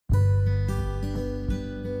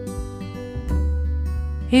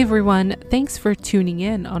Hey everyone, thanks for tuning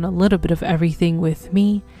in on A Little Bit of Everything with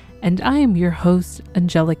me, and I am your host,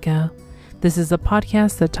 Angelica. This is a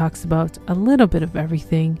podcast that talks about a little bit of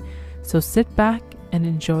everything, so sit back and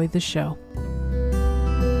enjoy the show.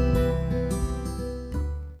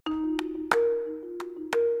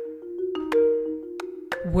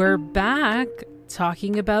 We're back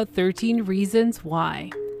talking about 13 Reasons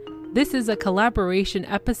Why. This is a collaboration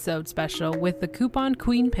episode special with the Coupon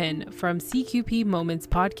Queen Pin from CQP Moments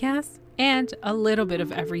podcast and A Little Bit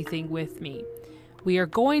of Everything with me. We are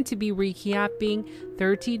going to be recapping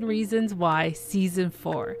 13 Reasons Why Season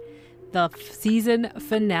 4, the season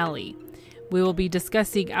finale. We will be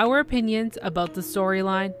discussing our opinions about the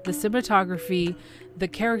storyline, the cinematography, the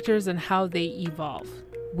characters, and how they evolve.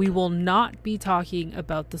 We will not be talking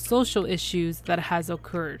about the social issues that has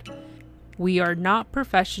occurred. We are not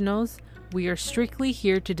professionals. We are strictly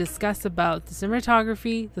here to discuss about the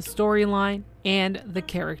cinematography, the storyline, and the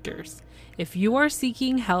characters. If you are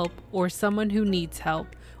seeking help or someone who needs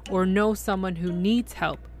help or know someone who needs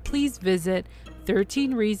help, please visit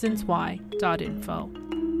 13reasonswhy.info.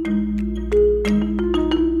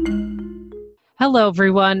 Hello,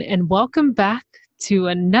 everyone, and welcome back to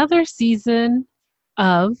another season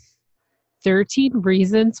of 13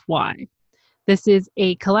 Reasons Why. This is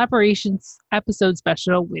a collaboration episode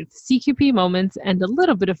special with CQP Moments and A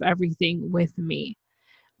Little Bit of Everything with me.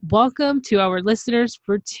 Welcome to our listeners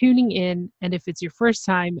for tuning in. And if it's your first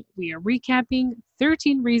time, we are recapping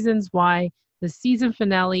 13 Reasons Why, the season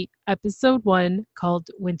finale, episode 1, called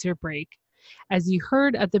Winter Break. As you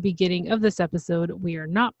heard at the beginning of this episode, we are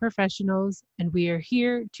not professionals, and we are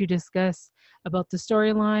here to discuss about the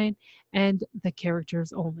storyline and the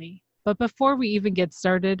characters only. But before we even get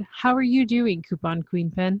started, how are you doing, Coupon Queen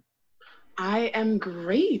Pen? I am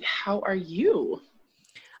great. How are you?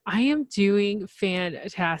 I am doing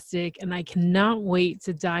fantastic, and I cannot wait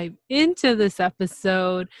to dive into this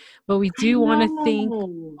episode. But we do want to thank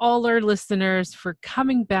all our listeners for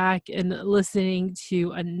coming back and listening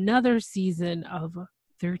to another season of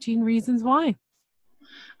 13 Reasons Why.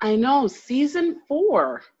 I know, season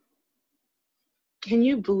 4. Can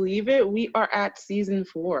you believe it? We are at season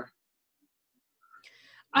 4.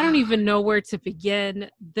 I don't even know where to begin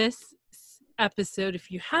this episode. If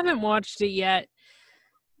you haven't watched it yet,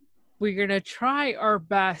 we're going to try our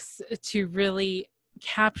best to really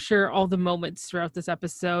capture all the moments throughout this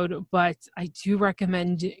episode, but I do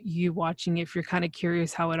recommend you watching if you're kind of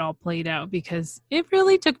curious how it all played out, because it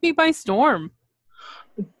really took me by storm.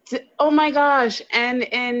 Oh my gosh. And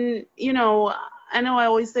you know, I know I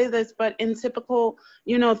always say this, but in typical,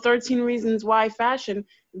 13 Reasons Why fashion,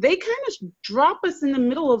 they kind of drop us in the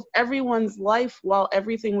middle of everyone's life while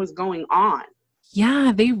everything was going on.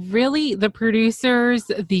 Yeah, the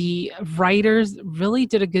producers, the writers really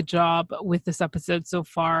did a good job with this episode so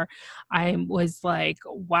far. I was like,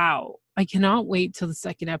 wow, I cannot wait till the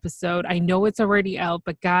second episode. I know it's already out,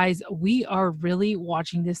 but guys, we are really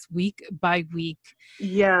watching this week by week.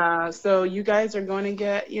 Yeah, so you guys are going to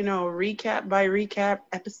get, recap by recap,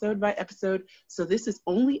 episode by episode. So this is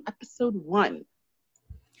only episode 1.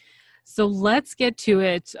 So let's get to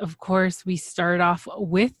it. Of course, we start off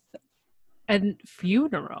with a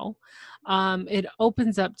funeral. It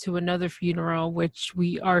opens up to another funeral, which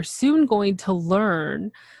we are soon going to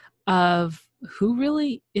learn of who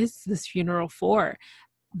really is this funeral for.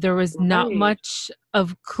 There was not much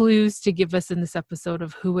of clues to give us in this episode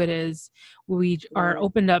of who it is. We are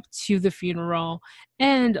opened up to the funeral,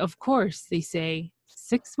 and of course they say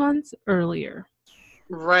 6 months earlier.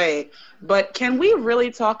 Right. But can we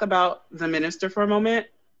really talk about the minister for a moment?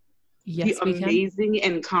 Yes, the amazing,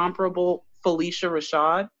 incomparable Felicia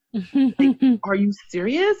Rashad. Are you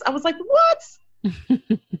serious? I was like, what?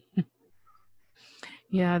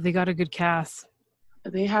 Yeah, they got a good cast.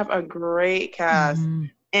 They have a great cast. Mm-hmm.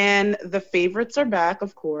 And the favorites are back,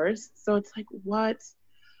 of course. So it's like, what?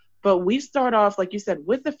 But we start off, like you said,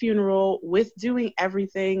 with the funeral, with doing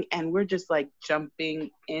everything, and we're just like jumping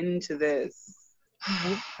into this.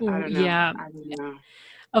 I don't know. Yeah. I don't know.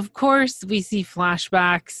 Of course, we see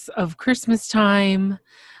flashbacks of Christmas time.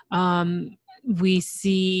 We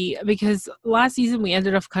see, because last season we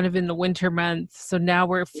ended up kind of in the winter month, so now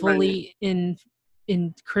we're fully in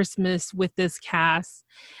Christmas with this cast,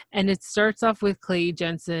 and it starts off with Clay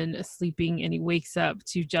Jensen sleeping, and he wakes up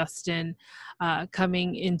to Justin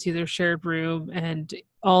coming into their shared room, and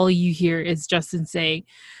all you hear is Justin saying,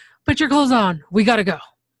 "Put your clothes on, we gotta go.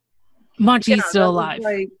 Monty's still alive."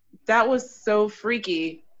 That was so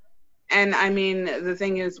freaky. And I mean, the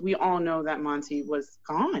thing is, we all know that Monty was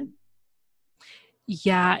gone.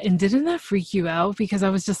 Yeah, and didn't that freak you out? Because I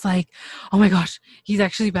was just like, oh my gosh, he's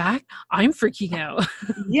actually back. I'm freaking out.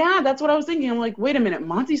 Yeah, that's what I was thinking. I'm like, wait a minute,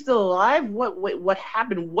 Monty's still alive? What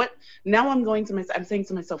happened? What now I'm saying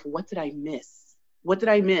to myself, what did I miss? What did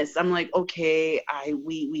I miss? I'm like, okay,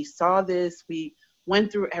 we saw this, we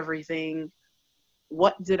went through everything.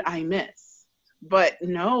 What did I miss? But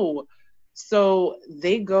no. So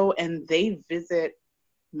they go and they visit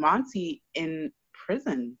Monty in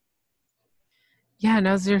prison. Yeah, and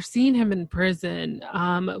as they're seeing him in prison,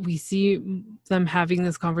 we see them having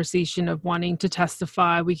this conversation of wanting to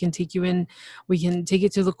testify. We can take you in, we can take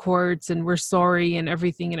it to the courts, and we're sorry, and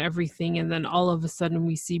everything and everything. And then all of a sudden,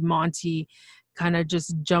 we see Monty kind of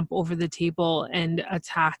just jump over the table and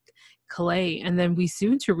attack Clay. And then we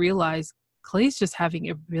soon to realize Clay's just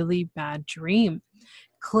having a really bad dream.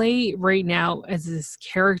 Clay, right now, as this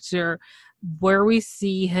character, where we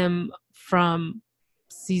see him from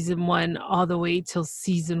season 1 all the way till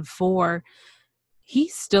season 4,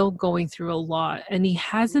 he's still going through a lot and he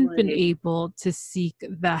hasn't been Right. able to seek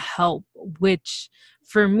the help, which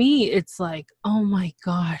for me, it's like, oh my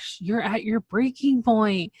gosh, you're at your breaking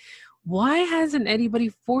point. Why hasn't anybody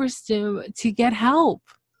forced him to get help?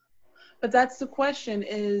 But that's the question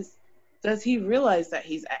is, does he realize that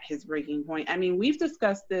he's at his breaking point? I mean, we've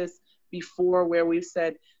discussed this before where we've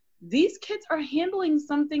said these kids are handling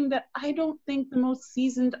something that I don't think the most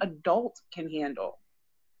seasoned adult can handle.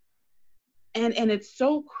 And it's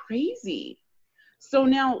so crazy. So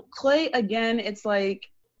now Clay again, it's like,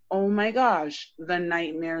 oh my gosh, the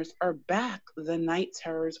nightmares are back. The night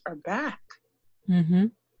terrors are back. Mm-hmm.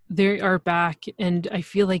 They are back, and I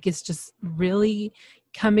feel like it's just really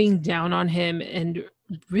coming down on him, and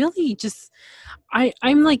really just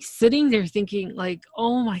I'm like sitting there thinking like,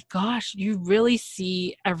 oh my gosh, you really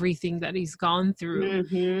see everything that he's gone through.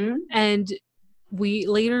 Mm-hmm. And we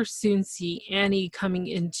later soon see Annie coming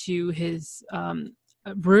into his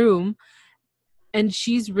room, and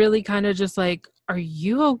she's really kind of just like, are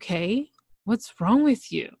you okay? What's wrong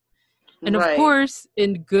with you? And of Right. course,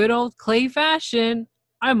 in good old Clay fashion,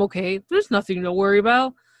 I'm okay. There's nothing to worry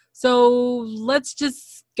about. So let's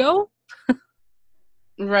just go.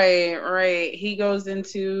 Right, right. He goes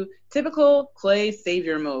into typical Clay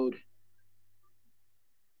savior mode.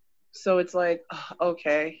 So it's like,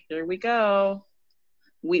 okay, here we go.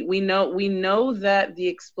 We know that the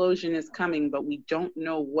explosion is coming, but we don't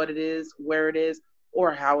know what it is, where it is,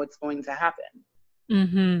 or how it's going to happen.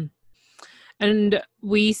 Mm-hmm. And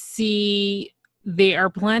we see they are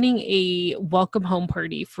planning a welcome home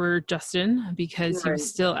party for Justin because he was Right,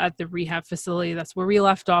 still at the rehab facility. That's where we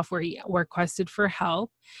left off, where he requested for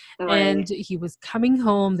help. And right, he was coming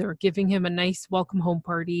home. They were giving him a nice welcome home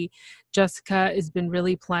party. Jessica has been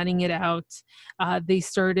really planning it out. They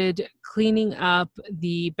started cleaning up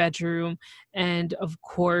the bedroom. And of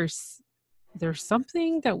course, there's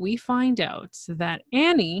something that we find out that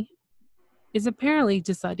Annie is apparently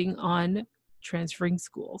deciding on transferring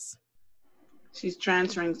schools. she's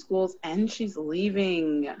transferring schools and she's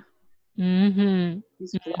leaving. Mm-hmm.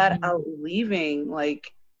 She's flat Mm-hmm. out leaving,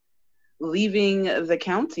 like leaving the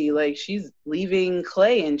county. Like she's leaving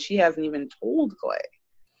Clay and she hasn't even told Clay.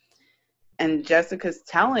 And Jessica's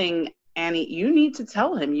telling Annie, you need to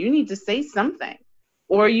tell him, you need to say something,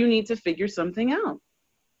 or you need to figure something out.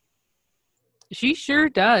 She sure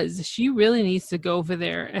does. She really needs to go over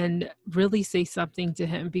there and really say something to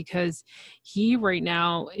him because he right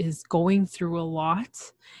now is going through a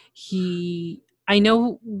lot. I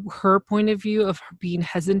know her point of view of her being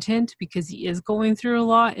hesitant because he is going through a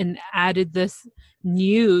lot, and added this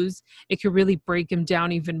news, it could really break him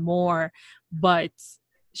down even more. But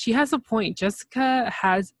she has a point. Jessica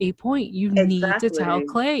has a point. You need to tell Exactly.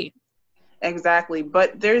 Clay. Exactly.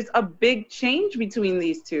 But there's a big change between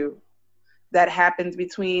these two that happens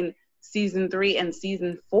between season 3 and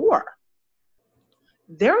season 4.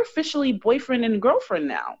 They're officially boyfriend and girlfriend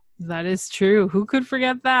now. That is true. Who could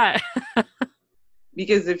forget that?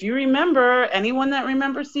 Because if you remember, anyone that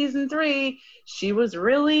remembers season 3, she was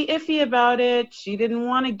really iffy about it. She didn't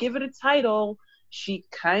want to give it a title. She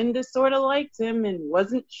kind of sort of liked him and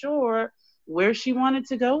wasn't sure where she wanted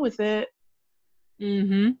to go with it.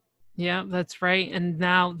 Mm-hmm. Yeah, that's right. And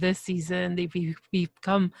now this season they've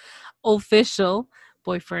become official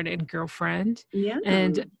boyfriend and girlfriend. Yeah.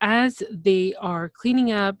 And as they are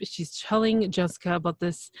cleaning up, she's telling Jessica about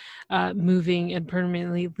this moving and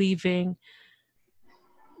permanently leaving.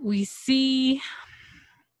 We see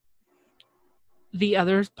the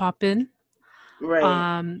others pop in, Right.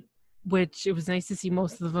 um, which it was nice to see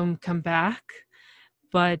most of them come back.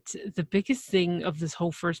 But the biggest thing of this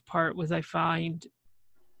whole first part was I find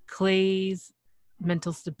Clay's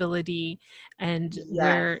mental stability and Yes.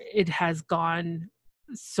 where it has gone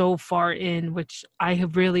so far in, which I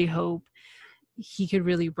really hope he could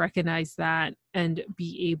really recognize that and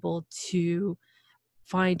be able to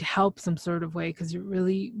find help some sort of way, because it just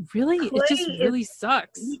Clay is, really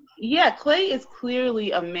sucks. yeah, Clay is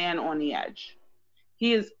clearly a man on the edge.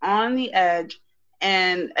 He is on the edge.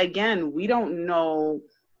 And again, we don't know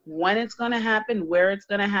when it's going to happen, where it's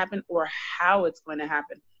going to happen, or how it's going to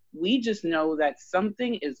happen. We just know that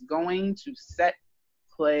something is going to set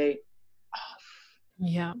Clay off.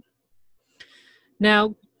 Yeah.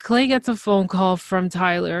 Now, Clay gets a phone call from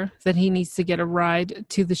Tyler that he needs to get a ride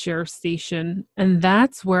to the sheriff's station. And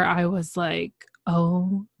that's where I was like,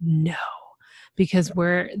 oh no. Because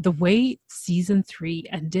where the way season 3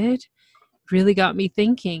 ended really got me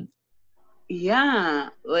thinking. Yeah,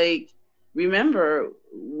 like remember,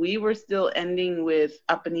 we were still ending with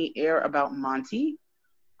up in the air about Monty.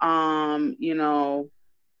 You know,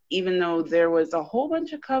 even though there was a whole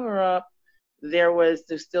bunch of cover up, there's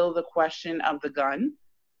still the question of the gun,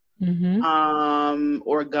 Mm-hmm.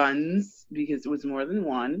 or guns, because it was more than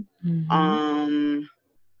one. Mm-hmm.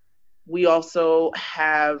 We also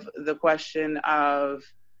have the question of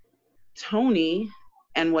Tony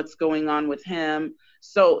and what's going on with him.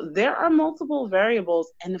 So there are multiple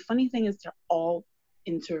variables, and the funny thing is they're all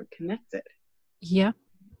interconnected. Yeah.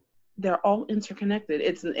 They're all interconnected.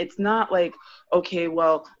 It's not like, okay,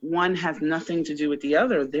 well, one has nothing to do with the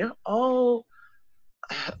other. They're all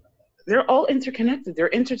interconnected. They're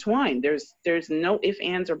intertwined. There's no ifs,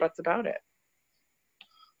 ands, or buts about it.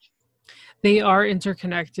 They are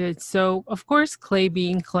interconnected. So, of course, Clay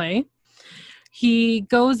being Clay, he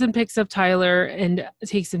goes and picks up Tyler and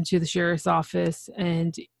takes him to the sheriff's office.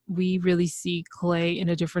 And we really see Clay in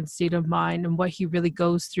a different state of mind and what he really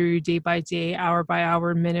goes through day by day, hour by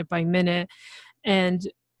hour, minute by minute. And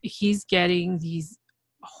he's getting these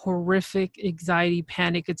horrific anxiety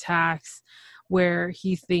panic attacks where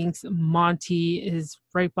he thinks Monty is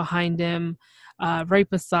right behind him, right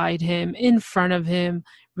beside him, in front of him,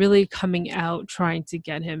 really coming out, trying to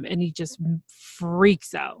get him. And he just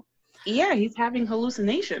freaks out. Yeah, he's having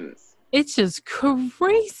hallucinations. It's just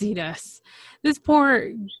craziness. This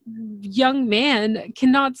poor young man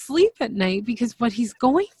cannot sleep at night because what he's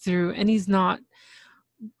going through, and he's not,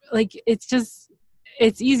 like,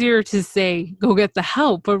 it's easier to say go get the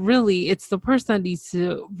help, but really it's the person that needs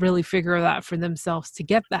to really figure that for themselves to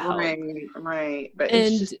get the help. Right. But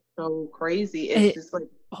And it's just so crazy. It's just like,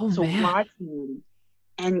 to watch him,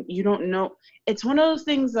 and you don't know. It's one of those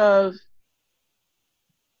things of,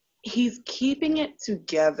 he's keeping it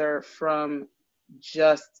together from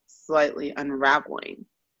just slightly unraveling.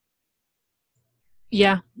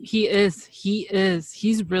 Yeah, he is.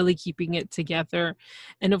 He's really keeping it together.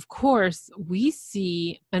 And of course, we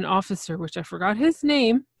see an officer, which I forgot his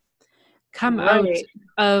name, come out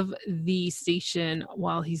of the station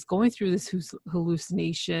while he's going through this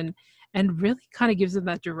hallucination, and really kind of gives him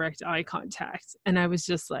that direct eye contact. And I was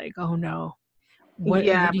just like, oh no, what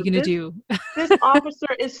are you going to do? This officer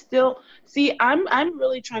is still, see, I'm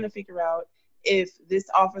really trying to figure out if this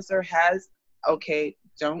officer has, okay,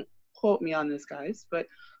 don't quote me on this, guys, but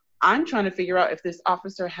I'm trying to figure out if this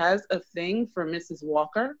officer has a thing for Mrs.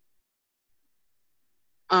 Walker.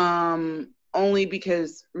 Only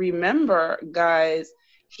because, remember, guys,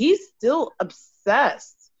 he's still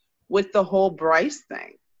obsessed with the whole Bryce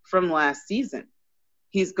thing from last season.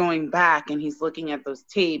 He's going back and he's looking at those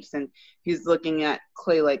tapes and he's looking at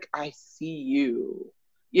Clay like, I see you,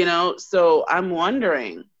 So I'm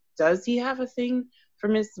wondering, does he have a thing for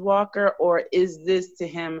Mrs. Walker, or is this to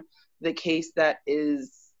him the case that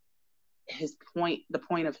is the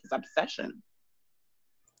point of his obsession?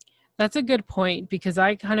 That's a good point, because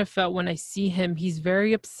I kind of felt when I see him, he's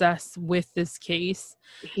very obsessed with this case.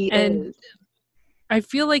 He is. I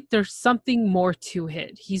feel like there's something more to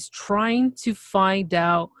it. He's trying to find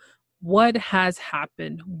out what has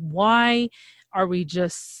happened. Why are we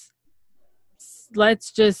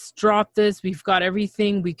let's just drop this. We've got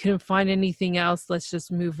everything. We couldn't find anything else. Let's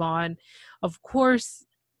just move on. Of course,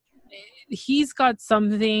 he's got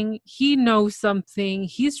something. He knows something.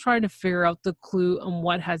 He's trying to figure out the clue on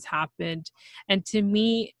what has happened. And to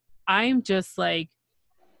me, I'm just like,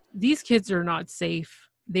 these kids are not safe.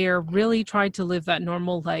 They're really trying to live that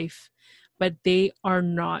normal life, but they are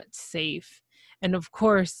not safe. And of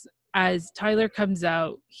course, as Tyler comes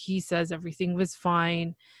out, he says everything was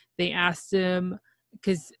fine. They asked him,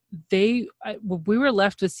 because we were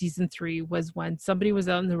left with season 3 was when somebody was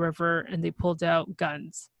out in the river and they pulled out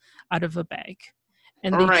guns out of a bag.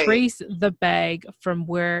 And they trace the bag from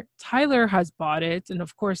where Tyler has bought it. And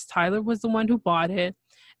of course, Tyler was the one who bought it.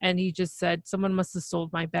 And he just said, someone must have stole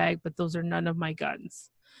my bag, but those are none of my guns.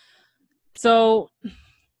 So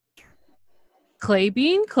Clay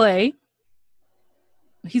being Clay,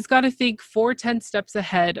 he's got to think 10 steps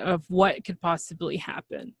ahead of what could possibly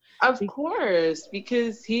happen. Of course,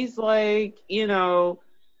 because he's like, I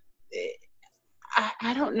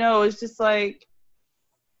don't know. It's just like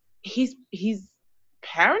he's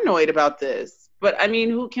paranoid about this. But I mean,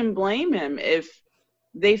 who can blame him? If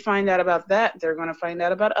they find out about that, they're going to find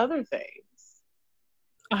out about other things.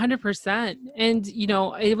 100%. And,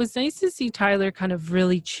 it was nice to see Tyler kind of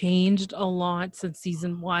really changed a lot since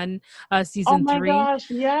season 1, season 3. Oh my gosh,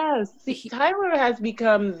 yes. See, Tyler has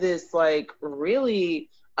become this like really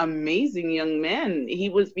amazing young man. He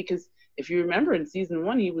was, because if you remember in season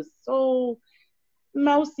 1, he was so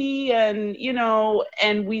mousy, and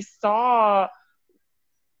and we saw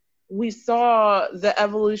the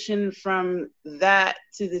evolution from that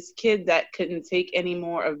to this kid that couldn't take any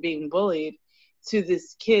more of being bullied, to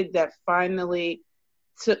this kid that finally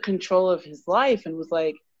took control of his life and was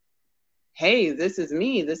like, hey, this is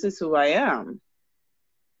me, this is who I am,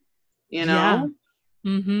 Yeah.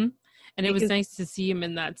 Mm-hmm. And it was nice to see him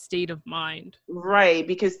in that state of mind. Right,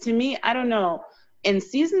 because to me, I don't know, in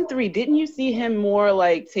season 3, didn't you see him more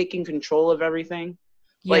like taking control of everything?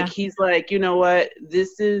 Yeah. Like he's like, you know what,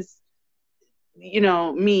 this is,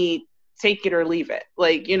 me, take it or leave it.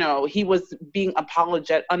 Like, he was being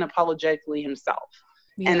unapologetically himself.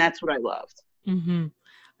 Yeah. And that's what I loved. Mm-hmm.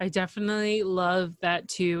 I definitely love that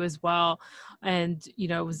too as well. And,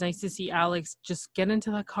 it was nice to see Alex just get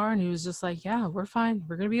into the car, and he was just like, yeah, we're fine.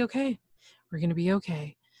 We're going to be okay. We're going to be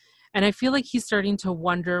okay. And I feel like he's starting to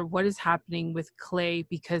wonder what is happening with Clay,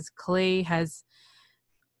 because Clay has,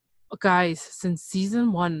 guys, since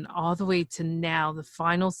season 1 all the way to now, the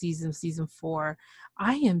final season, season 4,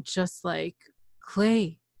 I am just like,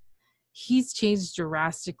 Clay, he's changed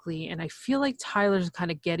drastically. And I feel like Tyler's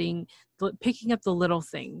kind of picking up the little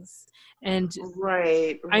things. And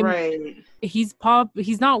right. He's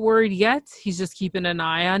not worried yet. He's just keeping an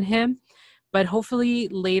eye on him. But hopefully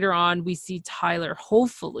later on we see Tyler.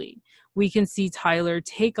 Hopefully we can see Tyler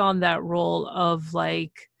take on that role of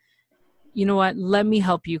like, you know what? Let me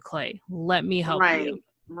help you, Clay. Let me help you.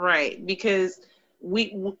 Right. Because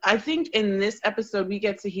I think in this episode we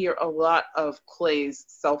get to hear a lot of Clay's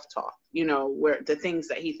self-talk, where the things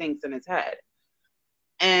that he thinks in his head.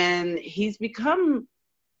 And Clay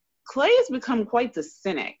has become quite the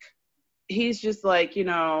cynic. He's just like,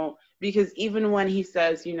 because even when he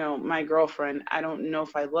says, my girlfriend, I don't know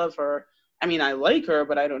if I love her. I mean, I like her,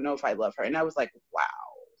 but I don't know if I love her. And I was like, wow.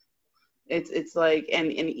 It's like,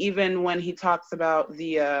 and even when he talks about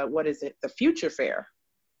the, the future fair,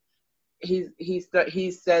 he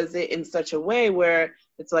says it in such a way where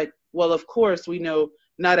it's like, well, of course, we know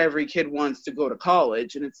not every kid wants to go to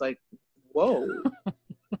college. And it's like, whoa.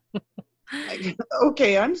 Like,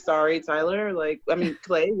 okay, I'm sorry, Tyler. Like, I mean,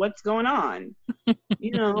 Clay, what's going on?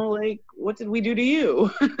 Like, what did we do to you?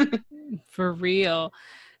 For real.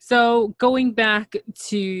 So going back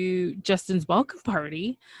to Justin's welcome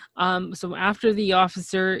party, so after the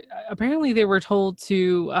officer, apparently they were told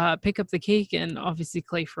to pick up the cake, and obviously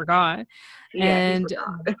Clay forgot. Yeah, and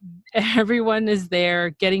everyone is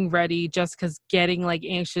there getting ready. Jessica's getting like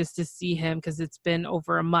anxious to see him because it's been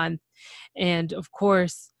over a month. And of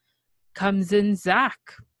course, comes in Zach,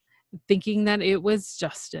 thinking that it was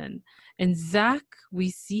Justin. And Zach, we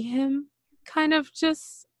see him kind of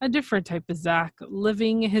just a different type of Zach,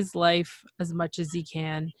 living his life as much as he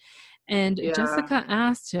can. And Jessica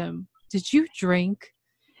asked him, did you drink?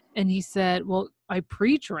 And he said, well, I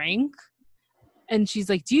pre-drank. And she's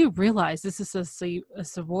like, do you realize this is a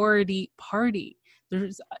sorority party?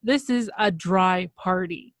 This is a dry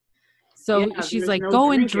party. So she's like, go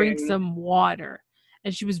drinking. And drink some water.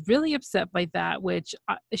 And she was really upset by that, which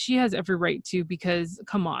she has every right to, because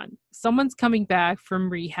come on, someone's coming back from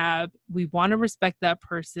rehab. We want to respect that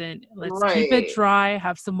person. Let's keep it dry,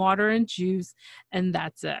 have some water and juice, and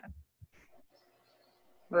that's it.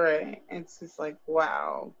 Right. It's just like,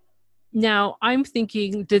 wow. Now, I'm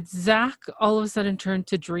thinking, did Zach all of a sudden turn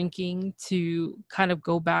to drinking to kind of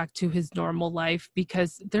go back to his normal life?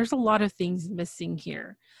 Because there's a lot of things missing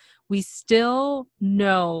here. We still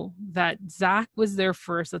know that Zach was there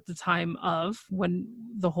first at the time of when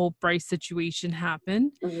the whole Bryce situation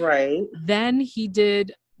happened. Right. Then he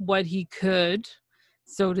did what he could,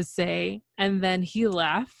 so to say, and then he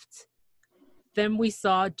left. Then we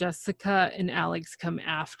saw Jessica and Alex come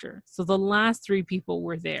after. So the last 3 people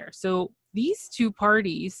were there. So these 2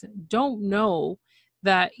 parties don't know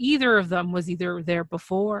that either of them was either there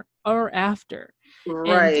before or after. And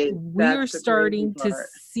Right. we're That's the crazy starting to part.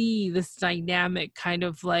 see this dynamic kind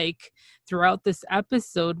of like throughout this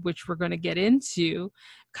episode, which we're going to get into,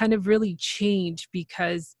 kind of really change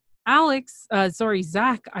because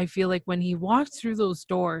Zach, I feel like when he walked through those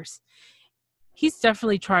doors, he's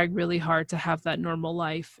definitely trying really hard to have that normal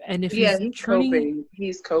life. And if Yeah, he's he's turning, coping.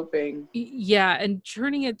 He's coping. yeah, and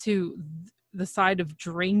turning it to the side of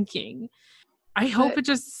drinking, I hope But it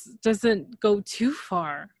just doesn't go too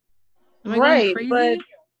far. Am I going right, but crazy?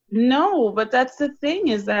 no, but that's the thing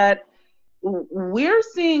is that we're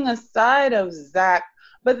seeing a side of Zach.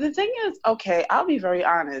 But the thing is, okay, I'll be very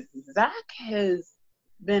honest. Zach has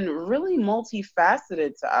been really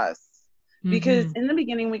multifaceted to us because Mm-hmm. in the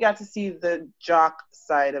beginning we got to see the jock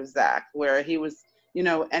side of Zach, where he was,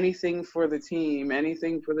 anything for the team,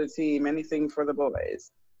 anything for the team, anything for the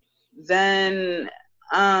boys. Then,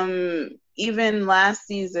 even last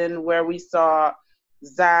season where we saw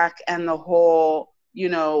Zach and the whole,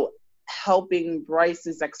 helping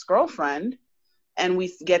Bryce's ex-girlfriend, and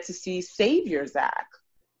we get to see Savior Zach.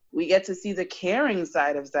 We get to see the caring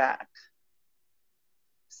side of Zach.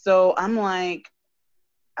 So I'm like,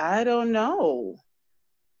 I don't know.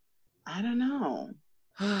 I don't know.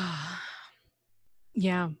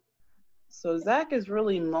 Yeah. So Zach is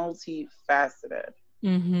really multifaceted.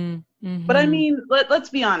 Mm-hmm. But I Mm-hmm. mean, let's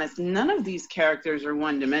be honest, none of these characters are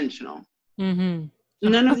one-dimensional. Mm-hmm.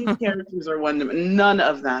 None of these characters are none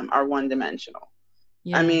of them are one-dimensional. I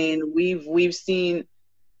Yeah. mean, we've seen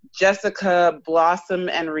Jessica blossom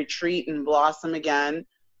and retreat and blossom again.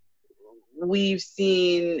 We've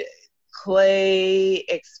seen Clay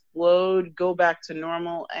explode, go back to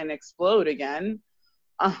normal, and explode again.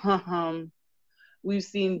 Um, we've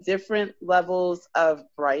seen different levels of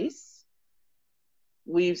Bryce.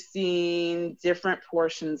 We've seen different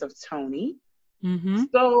portions of Tony. Mm-hmm.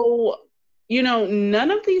 So,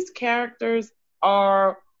 none of these characters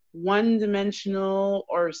are one-dimensional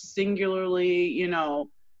or singularly,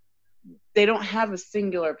 they don't have a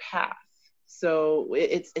singular path. So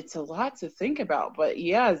it's a lot to think about. But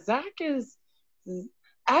yeah, Zach is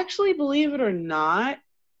actually, believe it or not,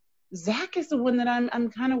 Zach is the one that I'm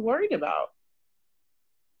kind of worried about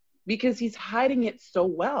because he's hiding it so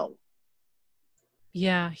well.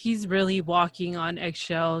 Yeah, he's really walking on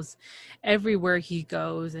eggshells everywhere he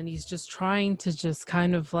goes, and he's just trying to just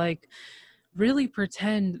kind of like really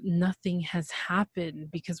pretend nothing has happened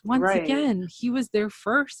because once Right. again, he was there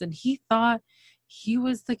first and he thought he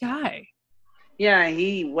was the guy. Yeah,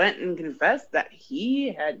 he went and confessed that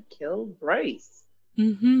he had killed Bryce.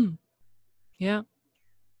 Mm-hmm. Yeah.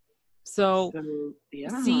 So So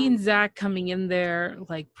yeah. seeing Zach coming in there,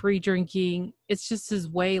 like pre-drinking, it's just his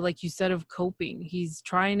way, like you said, of coping. He's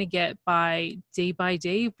trying to get by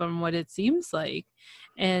day from what it seems like.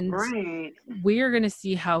 And Right. we're going to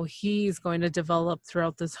see how he's going to develop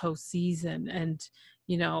throughout this whole season. And,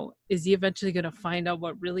 is he eventually going to find out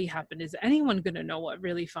what really happened? Is anyone going to know what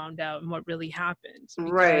really found out and what really happened?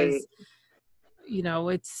 Right.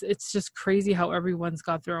 Because, it's just crazy how everyone's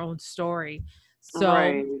got their own story. So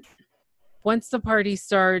Right. once the party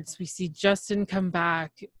starts, we see Justin come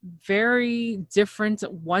back. Very different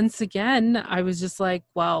once again. I was just like,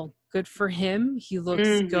 well, good for him. He looks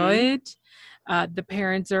Mm-hmm. good. The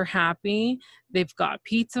parents are happy. They've got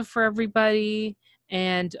pizza for everybody.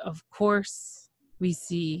 And of course, we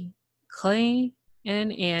see Clay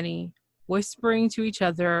and Annie whispering to each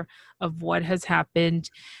other of what has happened.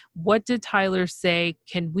 What did Tyler say?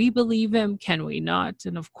 Can we believe him? Can we not?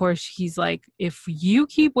 And of course, he's like, if you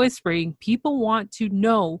keep whispering, people want to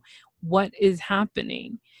know what is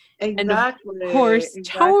happening. And of Exactly. course,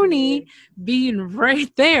 Tony, Exactly. being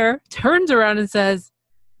right there, turns around and says,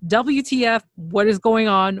 WTF, what is going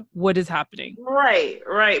on? What is happening? Right,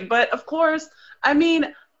 right. But of course, I mean,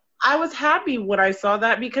 I was happy when I saw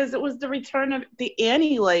that because it was the return of the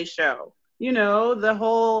Annie Lay show. The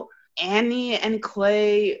whole Annie and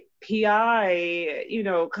Clay PI,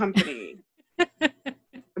 company.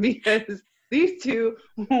 Because these two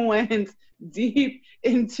went deep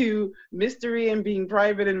into mystery and being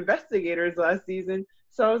private investigators last season.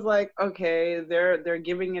 So I was like, okay, they're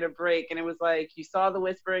giving it a break. And it was like you saw the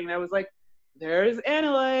whispering, and I was like, there's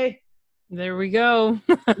Annie. There we go.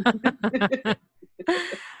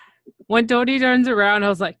 When Tony turns around, I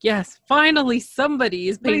was like, yes, finally somebody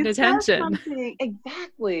is But he paying says attention. something.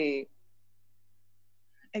 Exactly.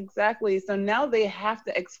 Exactly. So now they have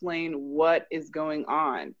to explain what is going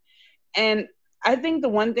on. And I think the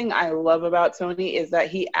one thing I love about Tony is that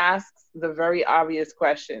he asks the very obvious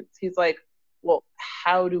questions. He's like, well,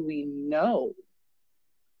 how do we know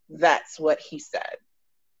that's what he said?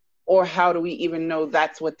 Or how do we even know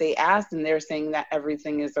that's what they asked and they're saying that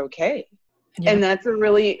everything is okay? Yeah. And that's a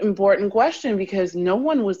really important question because no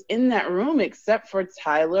one was in that room except for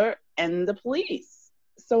Tyler and the police.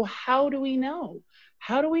 So how do we know?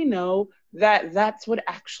 How do we know that that's what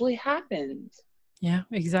actually happened? Yeah,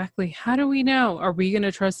 exactly. How do we know? Are we going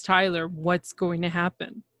to trust Tyler? What's going to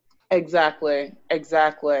happen? Exactly.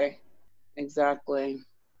 Exactly. Exactly.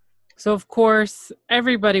 So, of course,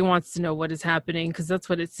 everybody wants to know what is happening because that's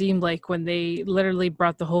what it seemed like when they literally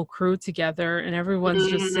brought the whole crew together and everyone's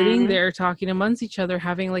just sitting Mm-hmm. there talking amongst each other,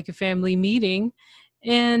 having like a family meeting,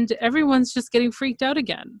 and everyone's just getting freaked out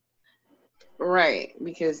again. Right.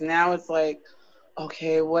 Because now it's like,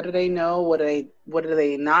 okay, what do they know? What do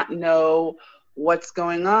they not know? What's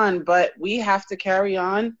going on? But we have to carry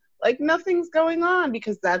on like nothing's going on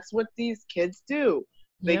because that's what these kids do.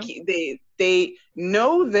 Yeah. They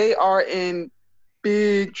know they are in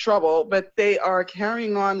big trouble, but they are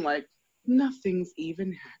carrying on like nothing's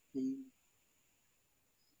even happening.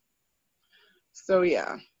 So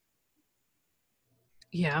yeah.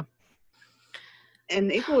 Yeah. And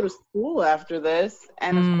they go to school after this,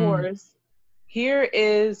 and of course, here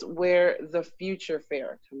is where the future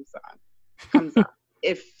fair comes on.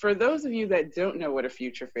 If for those of you that don't know what a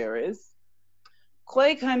future fair is,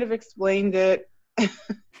 Clay kind of explained it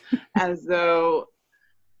as though,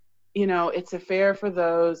 it's a fair for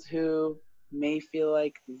those who may feel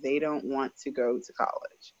like they don't want to go to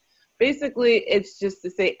college. Basically, it's just to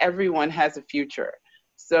say everyone has a future.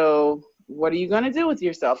 So, what are you going to do with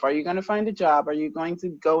yourself? Are you going to find a job? Are you going to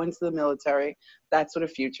go into the military? That's what a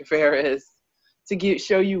future fair is, to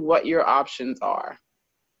show you what your options are.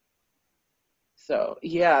 So,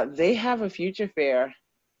 yeah, they have a future fair.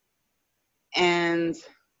 And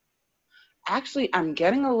actually, I'm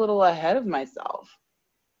getting a little ahead of myself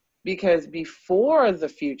because before the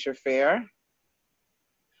future fair,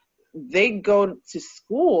 they go to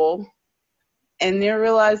school and they're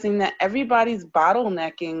realizing that everybody's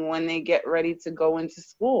bottlenecking when they get ready to go into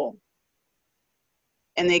school.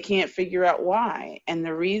 And they can't figure out why. And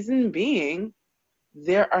the reason being,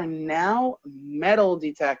 there are now metal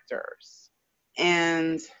detectors.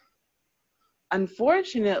 And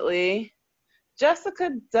unfortunately,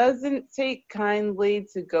 Jessica doesn't take kindly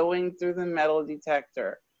to going through the metal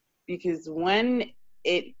detector because when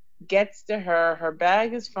it gets to her, her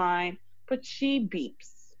bag is fine, but she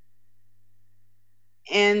beeps.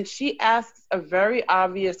 And she asks a very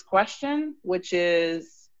obvious question, which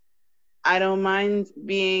is, I don't mind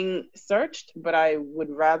being searched, but I would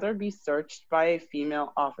rather be searched by a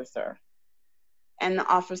female officer. And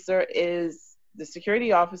the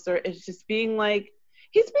security officer is just being like,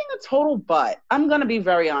 he's being a total butt. I'm going to be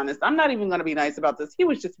very honest. I'm not even going to be nice about this. He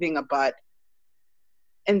was just being a butt.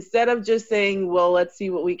 Instead of just saying, well, let's see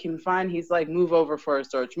what we can find, he's like, move over for a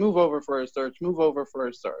search, move over for a search, move over for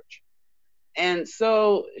a search. And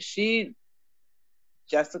so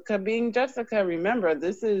Jessica being Jessica, remember,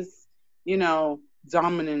 this is,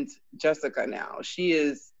 dominant Jessica now. She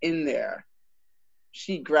is in there.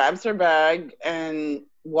 She grabs her bag and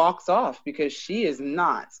walks off because she is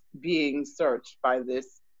not being searched by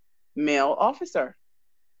this male officer.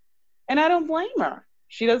 And I don't blame her.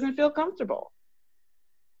 She doesn't feel comfortable.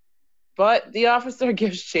 But the officer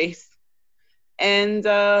gives chase, and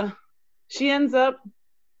she ends up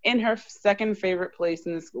in her second favorite place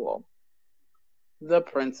in the school, the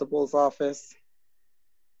principal's office.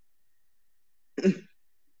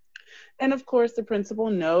 And of course, the principal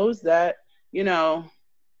knows that,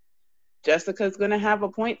 Jessica's going to have a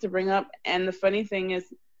point to bring up. And the funny thing is,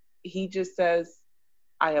 he just says,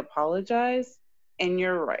 I apologize, and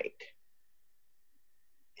you're right.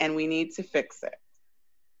 And we need to fix it.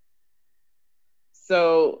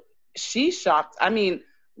 So she's shocked. I mean,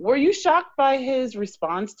 were you shocked by his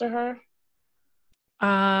response to her?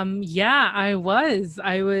 Yeah, I was.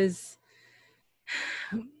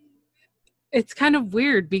 It's kind of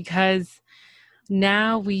weird because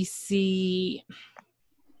now we see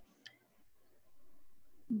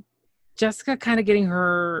Jessica kind of getting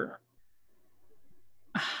her,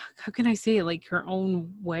 how can I say it, like her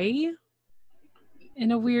own way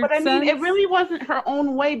in a weird But I mean, sense. it really wasn't her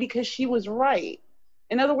own way because she was right.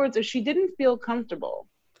 In other words, if she didn't feel comfortable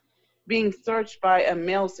being searched by a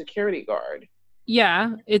male security guard,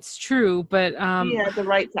 Yeah, it's true, but she had the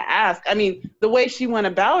right to ask. I mean, the way she went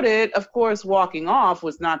about it, of course, walking off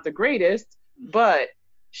was not the greatest, but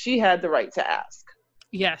she had the right to ask.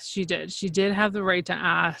 yes, she did. She did have the right to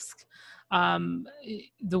ask.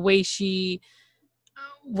 The way she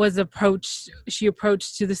approached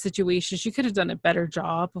to the situation, she could have done a better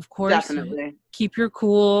job, of course. Definitely. Keep your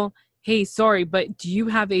cool. Hey, sorry, but do you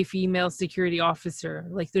have a female security officer?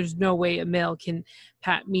 Like, there's no way a male can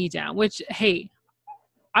pat me down, which, hey,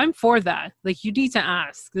 I'm for that. Like, you need to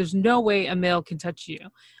ask. There's no way a male can touch you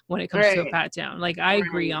when it comes to a Right. pat down. Like, I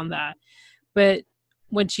agree Right. on that. But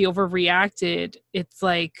when she overreacted, it's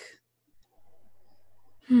like,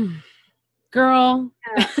 girl.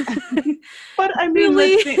 Yeah. But I mean,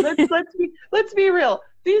 Really? let's be real.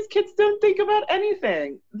 These kids don't think about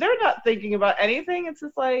anything. They're not thinking about anything. It's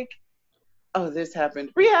just like, oh, this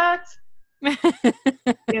happened. React.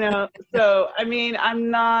 So I mean, I'm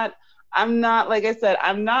not like I said,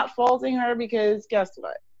 I'm not faulting her, because guess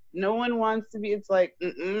what? No one wants to be. It's like,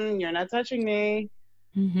 you're not touching me.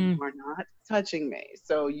 Mm-hmm. You are not touching me.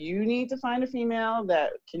 So you need to find a female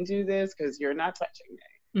that can do this, because you're not touching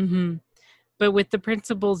me. Mm-hmm. But with the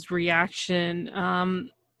principal's reaction,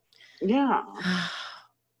 Yeah.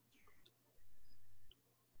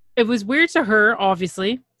 it was weird to her,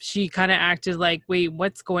 obviously. She kind of acted like, wait,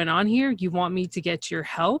 what's going on here? You want me to get your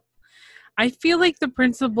help? I feel like the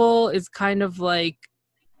principal is kind of like,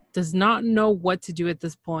 does not know what to do at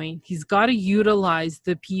this point. He's got to utilize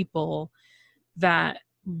the people that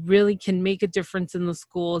really can make a difference in the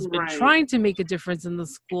school, has been Right. trying to make a difference in the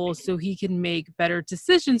school, so he can make better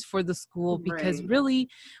decisions for the school. Because Right. really,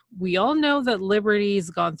 we all know that Liberty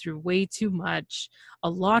has gone through way too much. A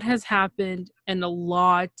lot has happened, and a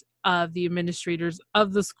lot of the administrators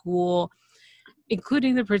of the school,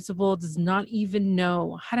 including the principal, does not even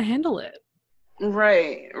know how to handle it.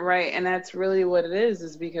 Right. Right. And that's really what it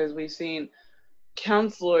is because we've seen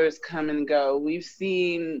counselors come and go. We've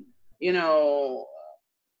seen,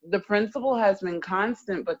 the principal has been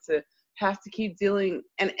constant, but to have to keep dealing,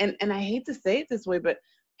 and I hate to say it this way, but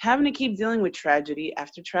having to keep dealing with tragedy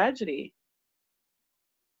after tragedy.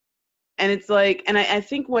 And it's like, and I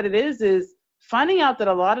think what it is finding out that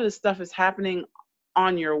a lot of this stuff is happening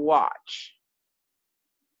on your watch,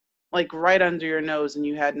 like right under your nose, and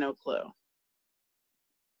you had no clue.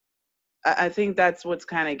 I think that's what's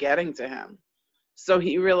kind of getting to him. So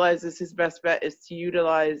he realizes his best bet is to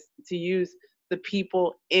use the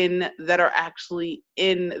people that are actually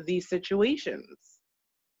in these situations.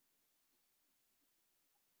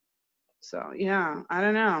 So yeah, I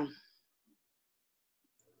don't know.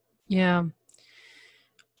 Yeah.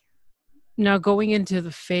 Now going into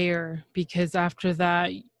the fair, because after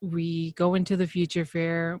that we go into the future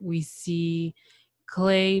fair, we see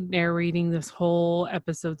Clay narrating this whole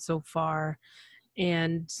episode so far,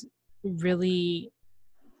 and really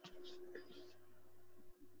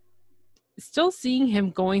still seeing him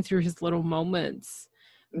going through his little moments.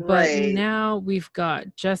 But Right. now we've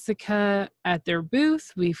got Jessica at their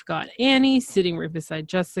booth. We've got Annie sitting right beside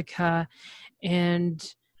Jessica.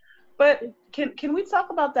 But can we talk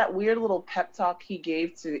about that weird little pep talk he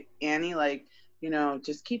gave to Annie? Like,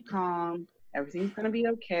 just keep calm. Everything's going to be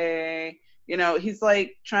okay. He's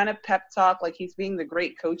like trying to pep talk like he's being the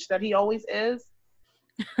great coach that he always is.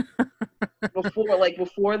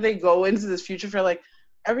 before they go into this future fair, like,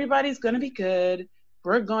 everybody's going to be good.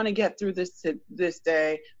 We're going to get through this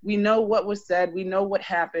day. We know what was said. We know what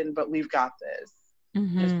happened, but we've got this.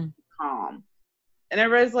 Mm-hmm. Just be calm. And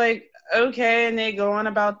everybody's like, okay, and they go on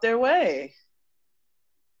about their way.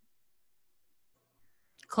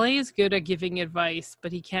 Clay is good at giving advice,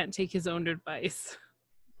 but he can't take his own advice.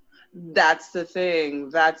 That's the thing.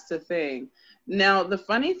 Now, the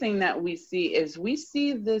funny thing that we see is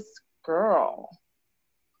this girl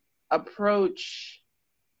approach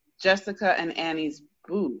Jessica and Annie's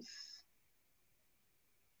booth.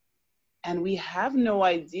 And we have no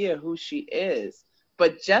idea who she is.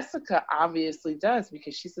 But Jessica obviously does,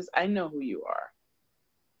 because she says, I know who you are.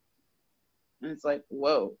 And it's like,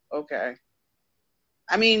 whoa, okay.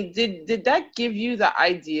 I mean, did that give you the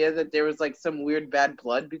idea that there was like some weird bad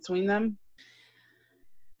blood between them?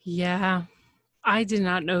 Yeah. I did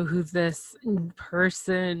not know who this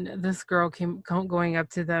girl came going up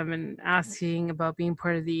to them and asking about being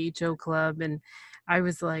part of the HO club. And I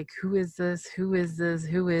was like, who is this? Who is this?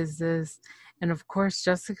 Who is this? And of course,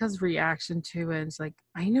 Jessica's reaction to it is like,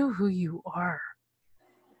 I know who you are.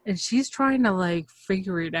 And she's trying to like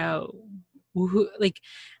figure it out. Like,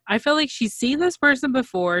 I felt like she's seen this person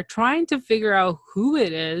before, trying to figure out who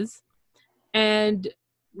it is. And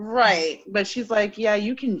right. But she's like, yeah,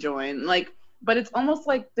 you can join. Like, but it's almost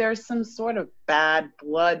like there's some sort of bad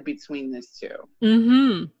blood between these two.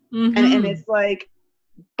 Mm-hmm. Mm-hmm. And it's like,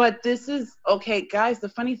 but this is, okay, guys, the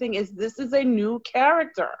funny thing is this is a new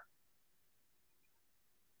character.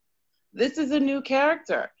 This is a new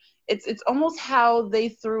character. It's almost how they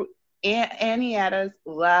threw Annie at us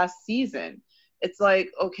last season. It's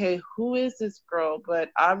like, okay, who is this girl? But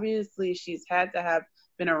obviously she's had to have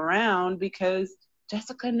been around because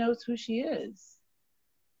Jessica knows who she is.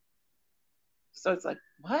 So it's like,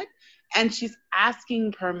 what? And she's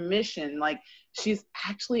asking permission. Like, she's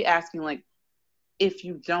actually asking, like, if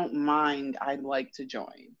you don't mind, I'd like to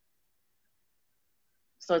join.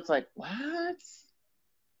 So it's like, what?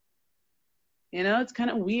 You know, it's kind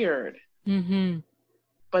of weird. Mm-hmm.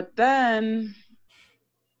 But then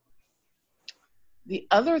the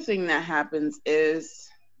other thing that happens is,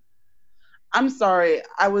 I'm sorry,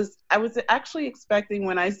 I was actually expecting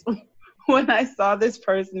when I when I saw this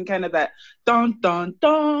person, kind of that dun dun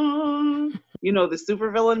dun, you know, the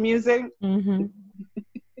supervillain music. Mm-hmm.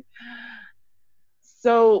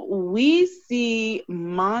 So we see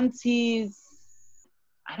Monty's,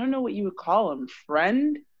 I don't know what you would call him,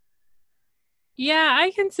 friend? Yeah,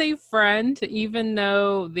 I can say friend, even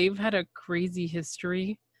though they've had a crazy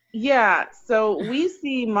history. Yeah, so we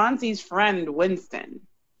see Monty's friend, Winston,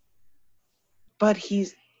 but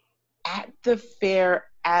he's at the fair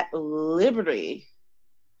at Liberty.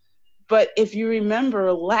 But if you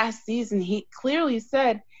remember last season, he clearly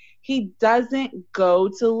said he doesn't go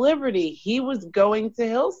to Liberty. He was going to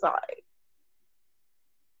Hillside.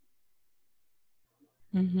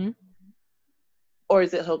 Mm-hmm. Or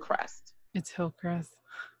is it Hillcrest? It's Hillcrest.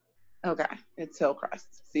 Okay, it's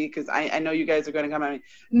Hillcrest. See, because I know you guys are going to come at me.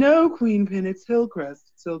 No, Queen Pin, it's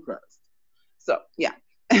Hillcrest. It's Hillcrest. So, yeah.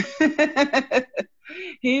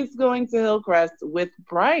 He's going to Hillcrest with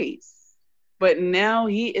Bryce. But now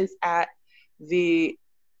he's at the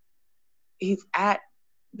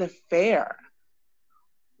fair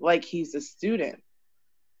like he's a student.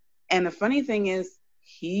 And the funny thing is,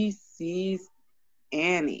 he sees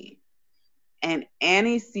Annie. And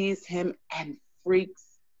Annie sees him and freaks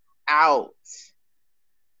out.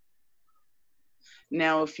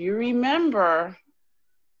 Now, if you remember,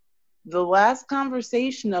 the last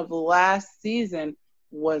conversation of the last season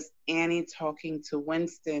was Annie talking to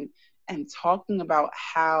Winston and talking about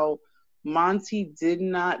how Monty did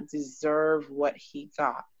not deserve what he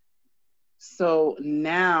got. So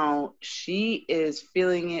now she is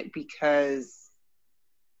feeling it because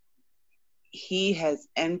he has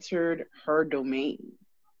entered her domain.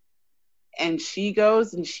 And she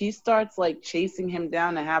goes and she starts like chasing him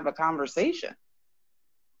down to have a conversation.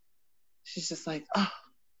 She's just like,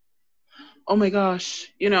 oh my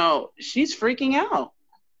gosh, you know, she's freaking out.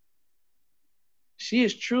 She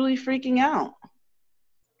is truly freaking out.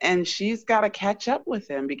 And she's got to catch up with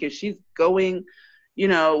him because she's going, you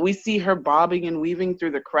know, we see her bobbing and weaving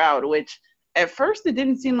through the crowd, which at first it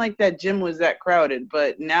didn't seem like that gym was that crowded,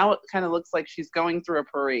 but now it kind of looks like she's going through a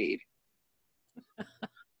parade.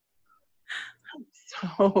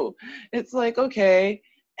 So it's like, okay.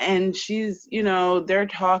 And she's, you know, they're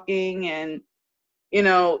talking and, you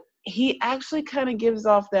know, he actually kind of gives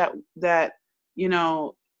off that, you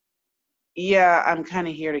know, yeah, I'm kind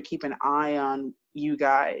of here to keep an eye on you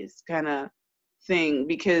guys kind of thing,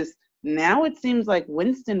 because now it seems like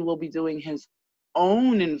Winston will be doing his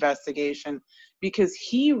own investigation because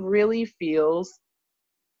he really feels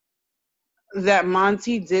that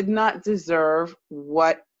Monty did not deserve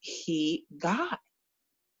what he got.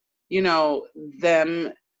 You know,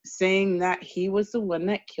 them saying that he was the one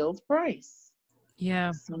that killed Bryce.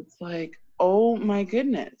 Yeah. So it's like, oh my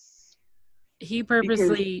goodness. He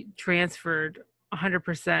purposely transferred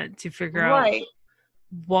 100% to figure right. out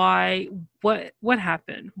why, what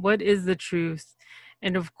happened, what is the truth.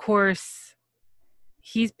 And of course,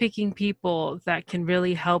 he's picking people that can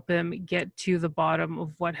really help him get to the bottom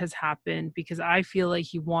of what has happened, because I feel like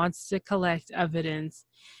he wants to collect evidence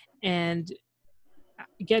and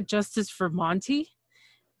get justice for Monty.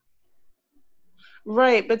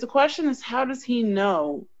 Right, but the question is, how does he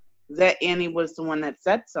know that Annie was the one that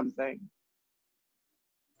said something?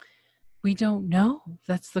 We don't know.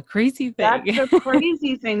 That's the crazy thing. That's the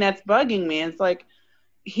crazy thing that's bugging me. It's like,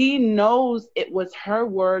 he knows it was her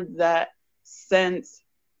word that sent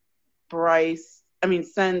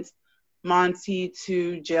Monty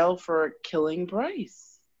to jail for killing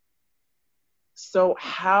Bryce. So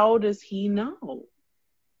how does he know?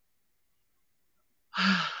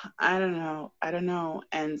 I don't know.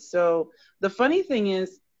 And so the funny thing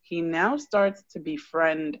is, he now starts to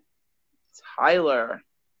befriend Tyler.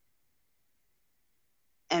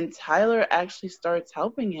 And Tyler actually starts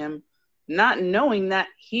helping him, not knowing that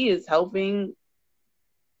he is helping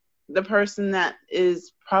the person that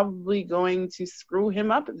is probably going to screw him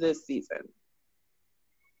up this season.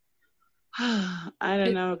 I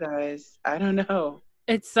don't know, guys. I don't know.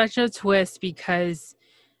 It's such a twist because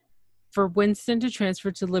for Winston to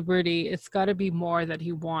transfer to Liberty, it's got to be more that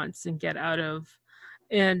he wants and get out of.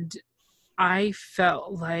 And I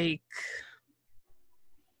felt like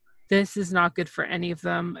this is not good for any of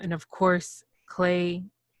them. And of course, Clay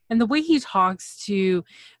And the way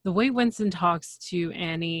Winston talks to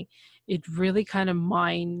Annie, it really kind of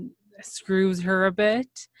mind screws her a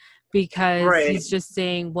bit, because Right. he's just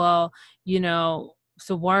saying, well,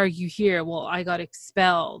 so why are you here? Well, I got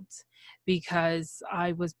expelled because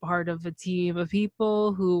I was part of a team of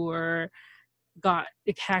people who got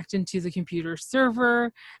hacked into the computer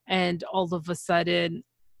server, and all of a sudden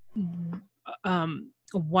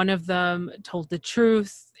one of them told the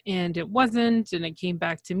truth and it wasn't, and it came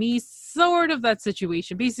back to me, sort of that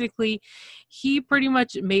situation. Basically, he pretty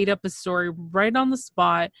much made up a story right on the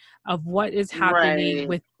spot of what is happening Right.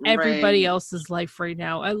 with everybody Right. else's life right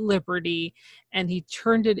now at Liberty, and he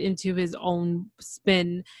turned it into his own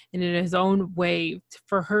spin and in his own way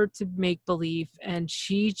for her to make believe. And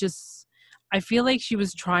I feel like she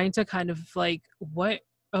was trying to kind of like, what?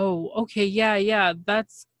 Oh, okay, yeah,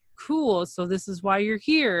 that's cool. So this is why you're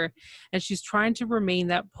here. And she's trying to remain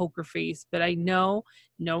that poker face. But I know,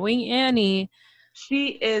 knowing Annie, she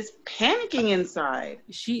is panicking inside.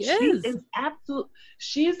 She She is.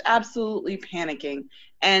 She's absolutely panicking,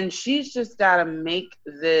 and she's just got to make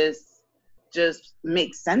this just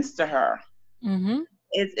make sense to her. Mm-hmm.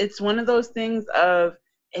 It's one of those things of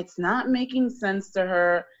it's not making sense to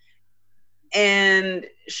her, and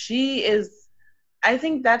I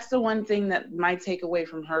think that's the one thing that my takeaway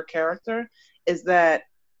from her character is that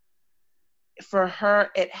for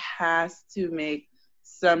her, it has to make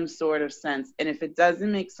some sort of sense. And if it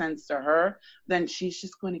doesn't make sense to her, then she's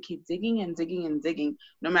just going to keep digging and digging and digging,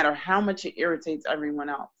 no matter how much it irritates everyone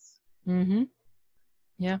else. Mm-hmm.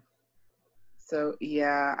 Yeah. So,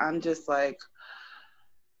 yeah, I'm just like,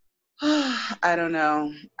 I don't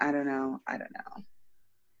know.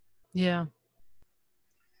 Yeah.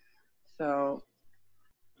 So,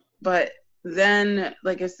 but then,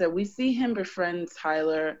 like I said, we see him befriend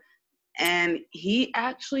Tyler, and he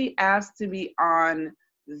actually asked to be on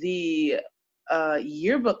the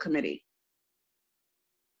yearbook committee.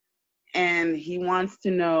 And he wants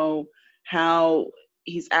to know how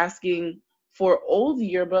he's asking for old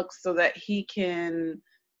yearbooks so that he can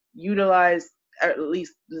utilize, or at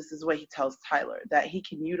least this is what he tells Tyler, that he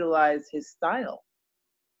can utilize his style.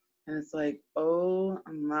 And it's like, oh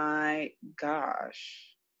my gosh.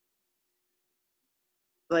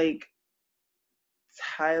 Like,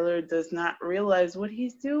 Tyler does not realize what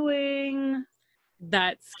he's doing.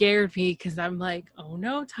 That scared me because I'm like, oh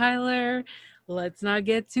no, Tyler, let's not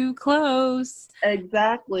get too close.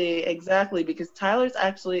 Exactly. Because Tyler's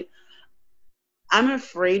actually, I'm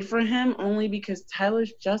afraid for him only because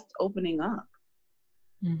Tyler's just opening up.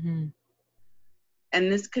 Mm-hmm. And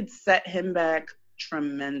this could set him back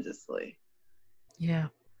tremendously. Yeah.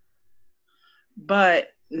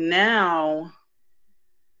 But now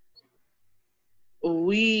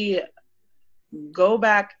we go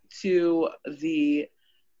back to the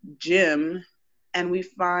gym and we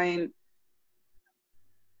find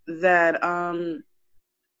that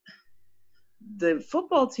the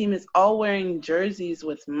football team is all wearing jerseys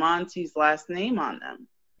with Monty's last name on them.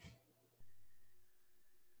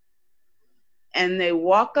 And they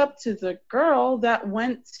walk up to the girl that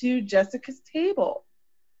went to Jessica's table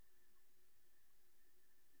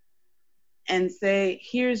and say,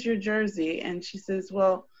 here's your jersey. And she says,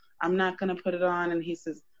 well, I'm not going to put it on. And he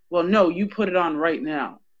says, well, no, you put it on right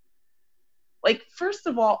now. Like, first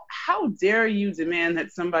of all, how dare you demand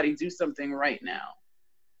that somebody do something right now?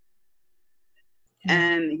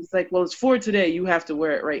 And he's like, well, it's for today. You have to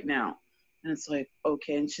wear it right now. And it's like,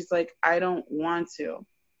 okay. And she's like, I don't want to.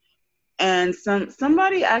 And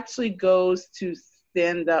somebody actually goes to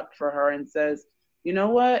stand up for her and says, you know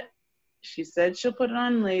what? She said she'll put it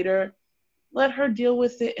on later. Let her deal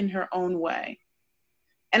with it in her own way.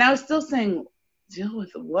 And I was still saying, deal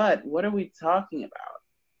with what? What are we talking about?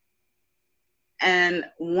 And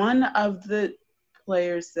one of the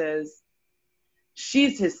players says,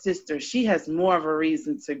 she's his sister. She has more of a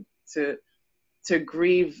reason to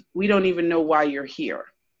grieve. We don't even know why you're here.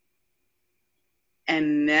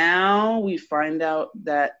 And now we find out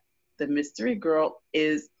that the mystery girl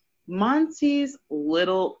is Monty's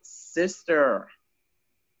little sister.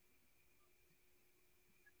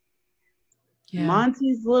 Yeah.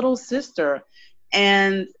 Monty's little sister.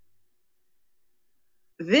 And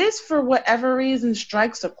this, for whatever reason,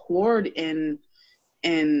 strikes a chord in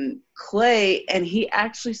Clay, and he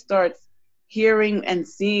actually starts hearing and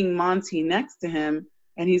seeing Monty next to him,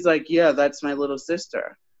 and he's like, yeah, that's my little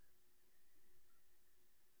sister.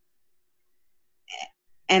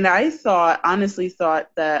 And I honestly thought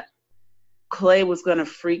that Clay was going to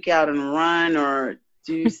freak out and run or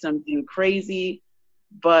do something crazy,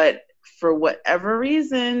 but for whatever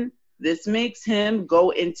reason, this makes him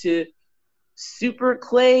go into Super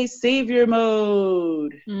Clay Savior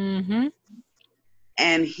mode. Mm-hmm.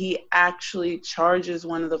 And he actually charges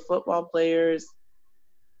one of the football players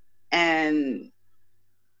and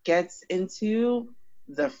gets into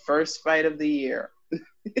the first fight of the year.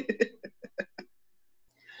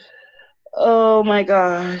 Oh my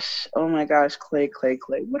gosh, Clay.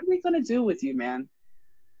 What are we gonna do with you, man?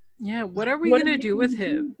 Yeah, what are we gonna do with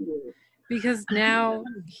him? Because now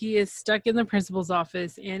he is stuck in the principal's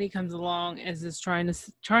office, and he comes along as is trying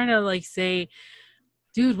to like say,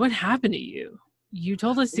 dude, what happened to you? You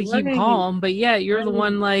told us to keep calm, but yeah, you're the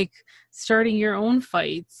one like starting your own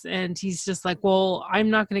fights. And he's just like, well, I'm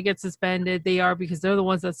not going to get suspended. They are, because they're the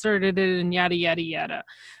ones that started it, and yada, yada, yada.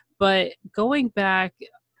 But going back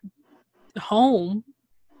home,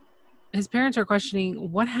 his parents are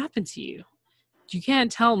questioning, what happened to you? You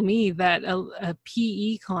can't tell me that a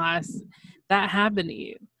PE class that happened to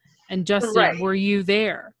you. And Justin, were you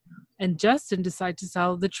there? And Justin decided to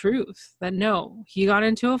tell the truth, that no, he got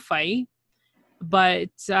into a fight, but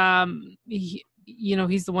he,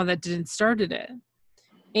 he's the one that didn't started it.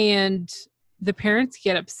 And the parents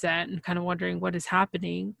get upset and kind of wondering what is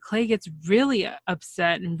happening. Clay gets really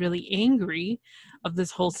upset and really angry of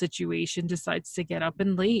this whole situation, decides to get up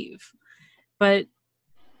and leave. But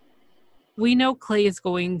we know Clay is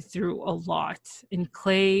going through a lot, and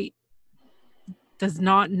Clay does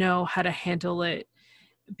not know how to handle it,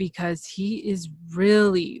 because he is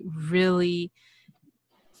really, really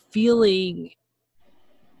feeling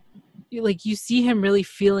like, you see him really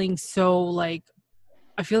feeling so like,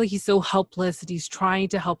 I feel like he's so helpless, and he's trying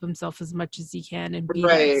to help himself as much as he can and be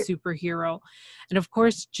that superhero. And of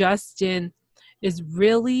course, Justin is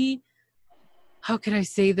really, how can I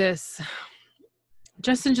say this?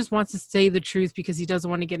 Justin just wants to say the truth because he doesn't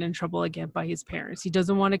want to get in trouble again by his parents. He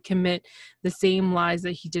doesn't want to commit the same lies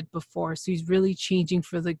that he did before. So he's really changing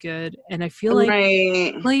for the good. And I feel like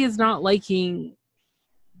Clay is not liking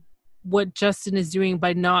what Justin is doing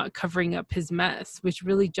by not covering up his mess, which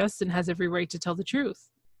really Justin has every right to tell the truth.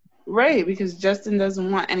 Right, because Justin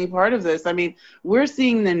doesn't want any part of this. I mean, we're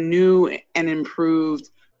seeing the new and improved,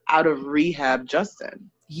 out of rehab Justin.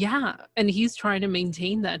 Yeah, and he's trying to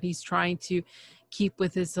maintain that. He's trying to keep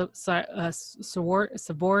with his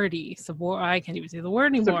sobriety. I can't even say the word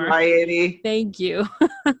anymore. Sobriety. Thank you.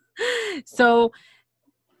 So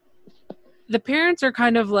the parents are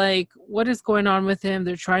kind of like, what is going on with him?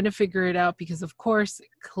 They're trying to figure it out, because of course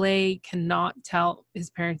Clay cannot tell his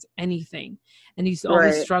parents anything, and he's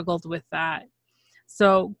always struggled with that.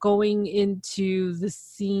 So going into the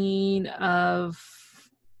scene of,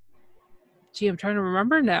 I'm trying to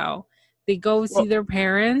remember now. They go see their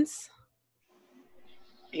parents.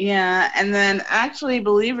 Yeah, and then actually,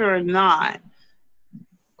 believe it or not,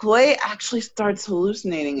 Clay actually starts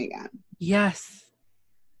hallucinating again. Yes.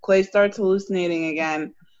 Clay starts hallucinating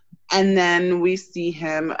again, and then we see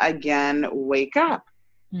him again wake up.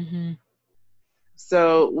 Mm-hmm.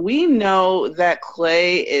 So we know that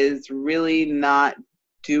Clay is really not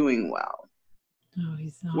doing well. No,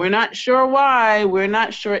 he's not. We're not sure why. We're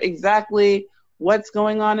not sure exactly what's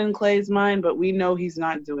going on in Clay's mind, but we know he's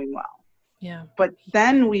not doing well. Yeah. But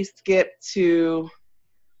then we skip to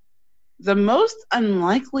the most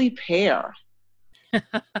unlikely pair.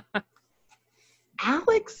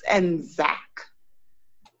 Alex and Zach.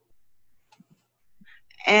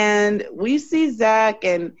 And we see Zach,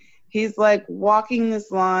 and he's like walking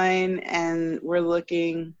this line, and we're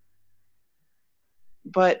looking,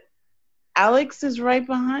 but Alex is right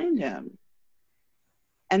behind him.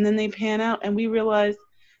 And then they pan out, and we realize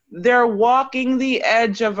they're walking the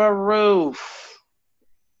edge of a roof.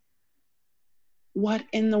 What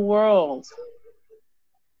in the world?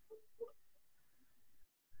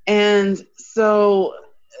 And so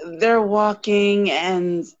they're walking,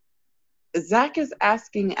 and Zach is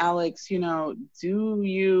asking Alex, am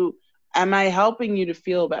I helping you to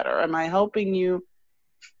feel better? Am I helping you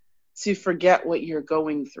to forget what you're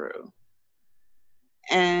going through?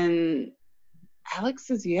 And Alex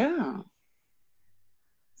says, yeah.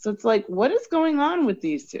 So it's like, what is going on with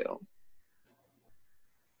these two?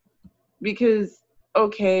 Because,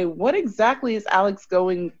 okay, what exactly is Alex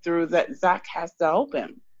going through that Zach has to help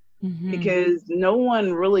him? Mm-hmm. Because no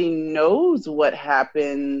one really knows what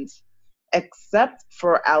happened except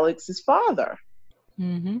for Alex's father,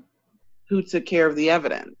 mm-hmm. who took care of the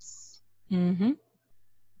evidence. Mm-hmm.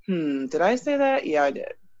 Did I say that? Yeah, I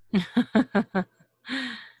did.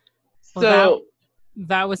 Well,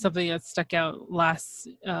 that was something that stuck out last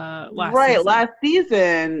season. Last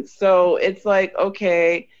season. So it's like,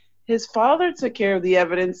 okay, his father took care of the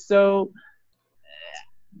evidence, so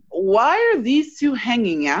why are these two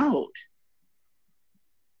hanging out?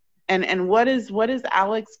 And what is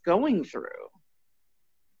Alex going through?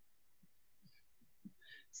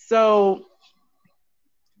 So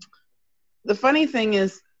the funny thing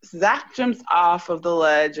is, Zach jumps off of the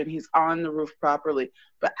ledge and he's on the roof properly,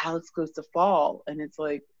 but Alex goes to fall, and it's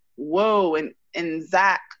like, whoa, and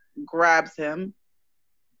Zach grabs him.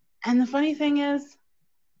 And the funny thing is,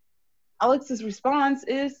 Alex's response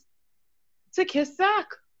is to kiss Zach.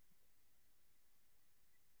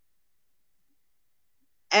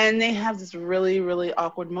 And they have this really, really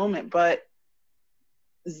awkward moment. But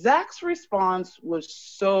Zach's response was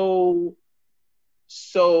so,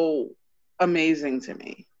 so amazing to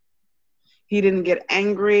me. He didn't get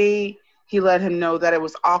angry. He let him know that it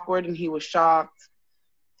was awkward and he was shocked.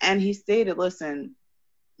 And he stated, listen,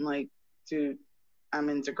 like, dude, I'm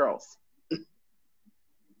into girls.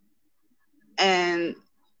 And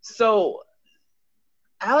so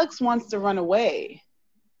Alex wants to run away.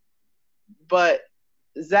 But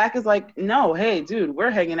Zach is like, no, hey, dude,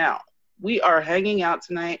 we're hanging out. We are hanging out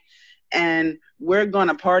tonight, and we're going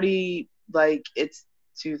to party like it's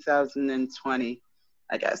 2020,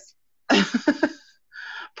 I guess.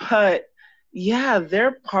 But yeah,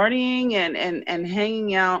 they're partying and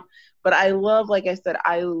hanging out. But I love, like I said,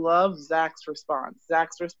 I love Zach's response.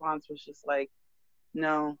 Zach's response was just like,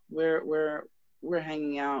 no, we're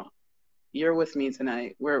hanging out. You're with me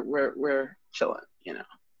tonight. We're chilling, you know.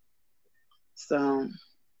 So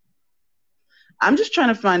I'm just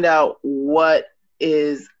trying to find out what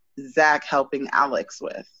is Zach helping Alex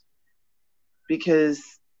with. Because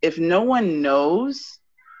if no one knows,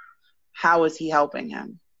 how is he helping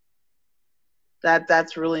him?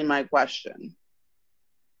 That's really my question.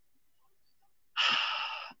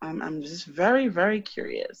 I'm just very, very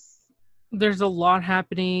curious. There's a lot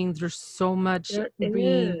happening. There's so much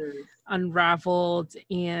being unraveled,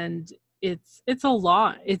 and it's a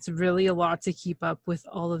lot. It's really a lot to keep up with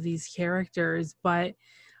all of these characters. But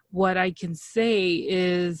what I can say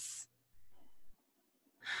is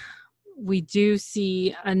we do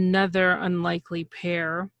see another unlikely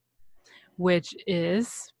pair, which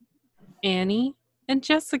is Annie and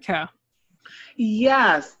Jessica.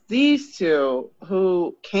 Yes, these two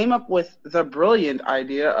who came up with the brilliant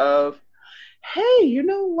idea of, hey, you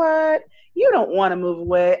know what? You don't want to move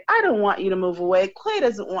away. I don't want you to move away. Clay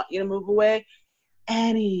doesn't want you to move away.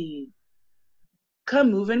 Annie,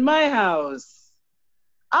 come move in my house.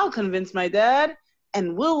 I'll convince my dad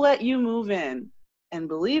and we'll let you move in. And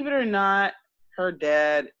believe it or not, her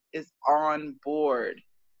dad is on board.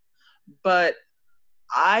 But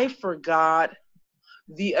I forgot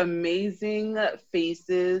the amazing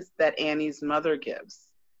faces that Annie's mother gives.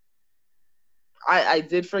 I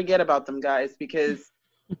did forget about them, guys, because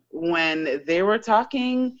when they were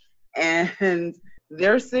talking and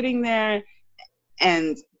they're sitting there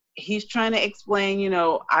and he's trying to explain, you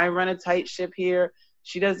know, I run a tight ship here.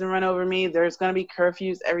 She doesn't run over me. There's going to be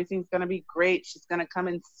curfews. Everything's going to be great. She's going to come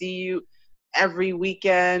and see you every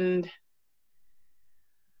weekend.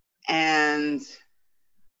 And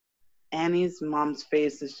Annie's mom's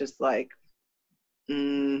face is just like,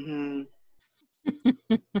 mm-hmm.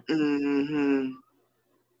 Mm-hmm.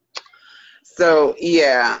 So,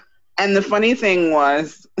 yeah. And the funny thing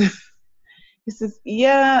was, he says,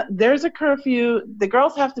 yeah, there's a curfew. The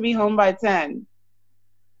girls have to be home by 10.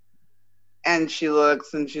 And she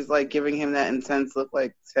looks and she's like giving him that intense look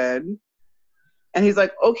like 10. And he's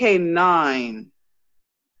like, okay, 9.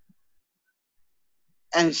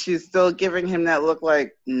 And she's still giving him that look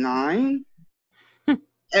like 9. And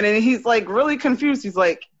then he's like really confused. He's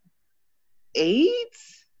like, 8?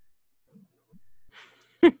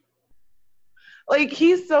 Like,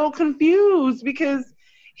 he's so confused because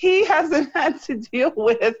he hasn't had to deal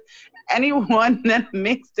with anyone that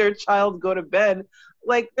makes their child go to bed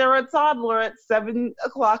like they're a toddler at 7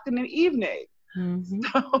 o'clock in the evening. Mm-hmm.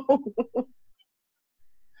 So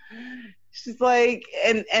she's like,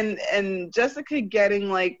 and Jessica getting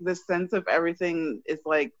like the sense of everything is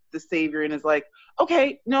like the savior and is like,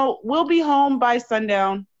 okay, no, we'll be home by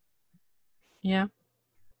sundown. Yeah.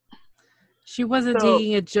 She wasn't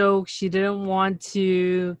taking a joke. She didn't want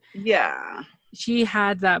to. Yeah. She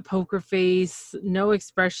had that poker face, no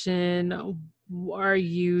expression. Are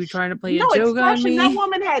you trying to play a joke on me? That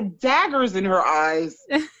woman had daggers in her eyes.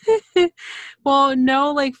 Well,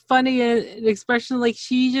 no, like funny expression. Like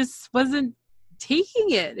she just wasn't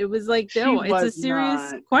taking it. It was like, no, it's a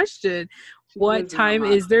serious question. What time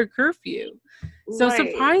is their curfew? So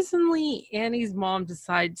surprisingly, Annie's mom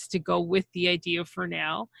decides to go with the idea for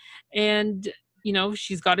now. And, you know,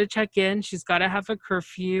 she's got to check in. She's got to have a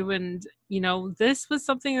curfew. And, you know, this was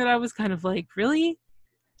something that I was kind of like, really?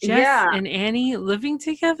 Jess and Annie living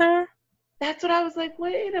together? that's what I was like,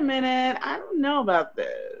 wait a minute, I don't know about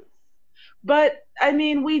this. But I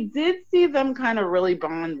mean, we did see them kind of really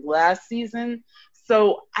bond last season.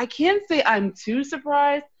 So I can't say I'm too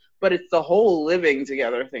surprised, but it's the whole living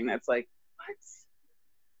together thing that's like, what?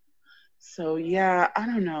 So yeah, I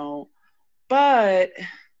don't know. But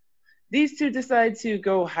these two decide to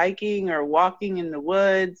go hiking or walking in the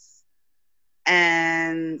woods,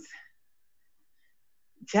 and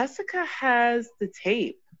Jessica has the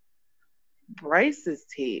tape, Bryce's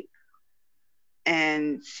tape.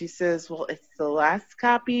 And she says, well, it's the last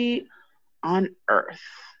copy on Earth.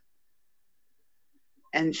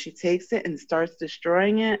 And she takes it and starts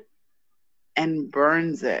destroying it and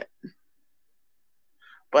burns it.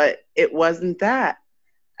 But it wasn't that.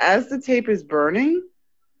 As the tape is burning,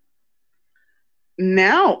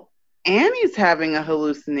 now Annie's having a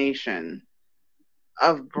hallucination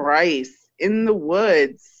of Bryce in the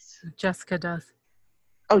woods. Jessica does.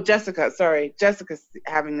 Oh, Jessica, sorry. Jessica's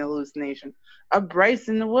having the hallucination of Bryce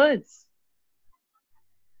in the woods.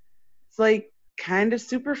 It's like kind of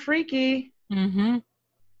super freaky. Mm-hmm.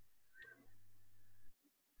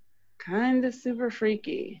 Kind of super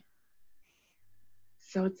freaky.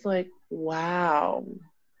 So it's like, wow.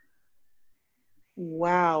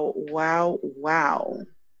 Wow, wow, wow.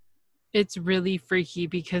 It's really freaky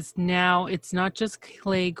because now it's not just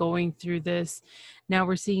Clay going through this. Now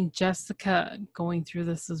we're seeing Jessica going through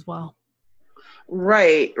this as well.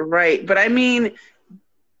 Right. But I mean,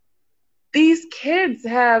 these kids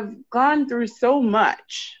have gone through so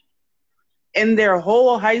much in their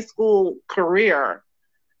whole high school career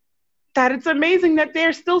that it's amazing that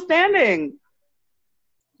they're still standing.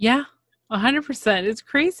 Yeah, 100%. It's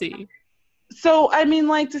crazy. So, I mean,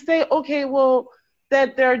 like, to say, okay, well,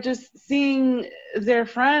 that they're just seeing their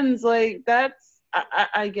friends, like, that's,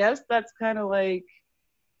 I guess that's kind of like,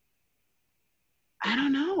 I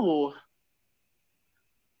don't know.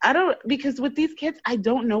 Because with these kids, I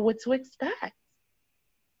don't know what to expect.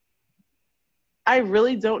 I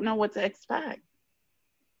really don't know what to expect.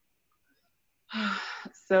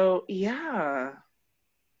 So, yeah.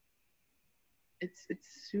 It's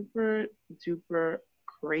super duper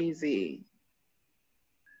crazy.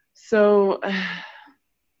 So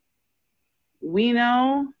we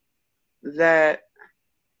know that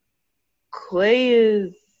Clay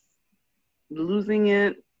is losing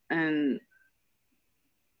it and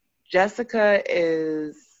Jessica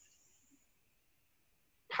is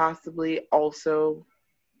possibly also.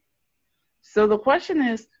 So the question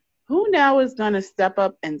is, who now is going to step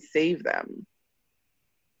up and save them?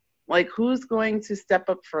 Like, who's going to step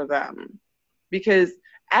up for them? Because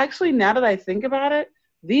actually, now that I think about it,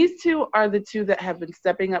 these two are the two that have been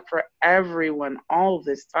stepping up for everyone all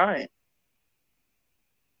this time.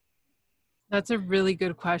 That's a really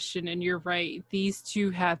good question. And you're right. These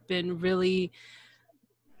two have been really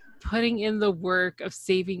putting in the work of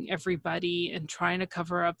saving everybody and trying to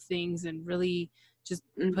cover up things and really just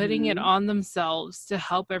putting it on themselves to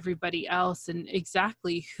help everybody else. And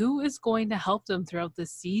exactly who is going to help them throughout the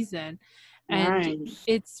season. And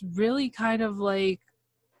it's really kind of like,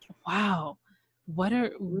 wow, what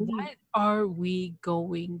are we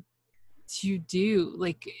going to do?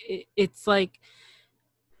 Like, it's like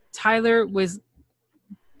Tyler was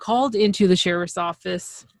called into the sheriff's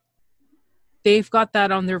office. They've got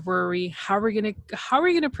that on their worry. How are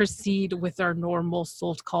we gonna proceed with our normal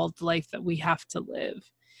so-called life that we have to live?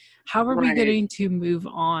 How are we going to move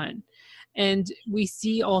on? And we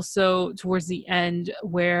see also towards the end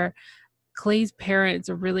where Clay's parents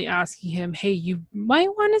are really asking him, hey, you might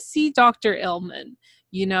want to see Dr. Illman.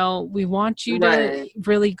 You know, we want you to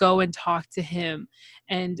really go and talk to him.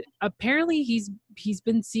 And apparently he's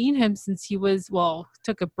been seeing him since he was, well,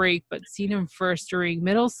 took a break, but seen him first during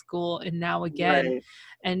middle school and now again.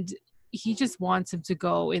 And he just wants him to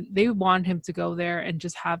go, and they want him to go there and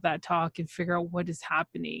just have that talk and figure out what is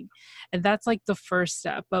happening. And that's like the first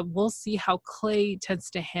step. But we'll see how Clay tends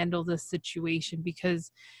to handle this situation,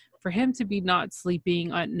 because for him to be not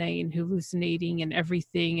sleeping at night and hallucinating and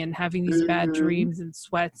everything and having these bad dreams and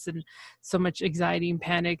sweats and so much anxiety and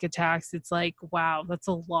panic attacks, it's like, wow, that's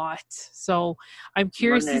a lot. So I'm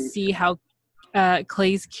curious to see how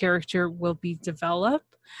Clay's character will be developed.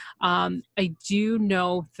 I do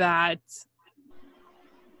know that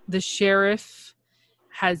the sheriff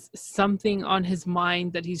has something on his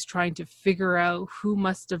mind that he's trying to figure out. Who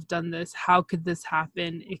must have done this? How could this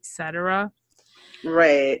happen? Etc.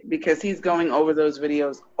 Right, because he's going over those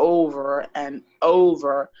videos over and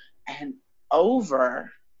over and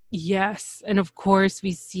over. Yes. And of course,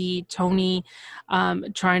 we see Tony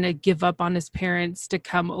trying to give up on his parents to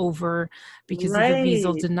come over because of the visa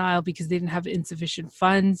Right. denial, because they didn't have insufficient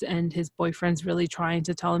funds. And his boyfriend's really trying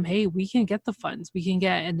to tell him, hey, we can get the funds. We can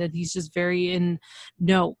get. And then he's just very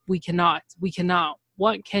no, we cannot. We cannot.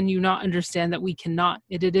 What can you not understand that we cannot?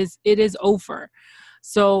 It is over.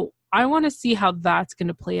 So I want to see how that's going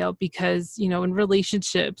to play out because, in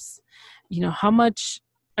relationships,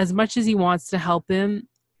 as much as he wants to help him,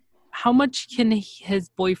 how much can his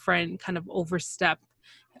boyfriend kind of overstep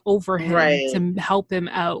over him to help him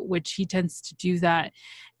out, which he tends to do that.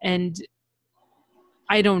 And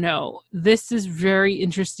I don't know. This is very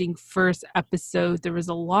interesting first episode. There was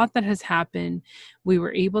a lot that has happened. We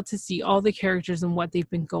were able to see all the characters and what they've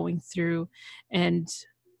been going through. And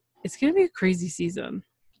it's going to be a crazy season.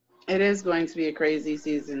 It is going to be a crazy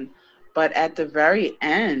season. But at the very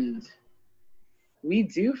end, we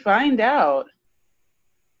do find out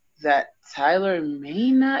that Tyler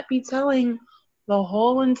may not be telling the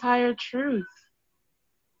whole entire truth.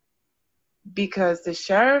 Because the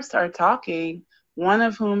sheriffs are talking, one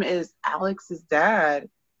of whom is Alex's dad,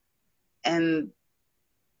 and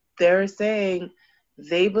they're saying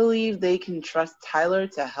they believe they can trust Tyler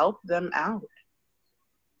to help them out.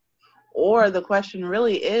 Or the question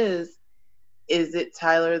really is it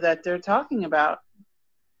Tyler that they're talking about?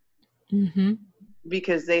 Mm-hmm.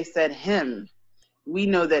 Because they said him. We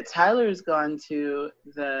know that Tyler's gone to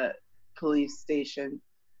the police station,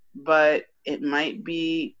 but it might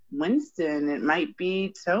be Winston. It might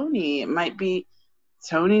be Tony. It might be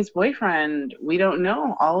Tony's boyfriend. We don't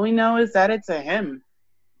know. All we know is that it's a him.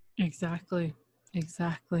 Exactly.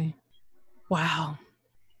 Wow.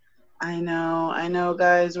 I know,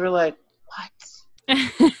 guys. We're like, what?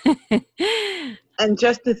 And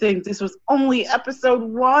just to think, this was only episode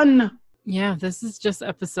 1. Yeah, this is just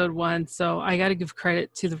episode 1. So I got to give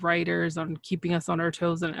credit to the writers on keeping us on our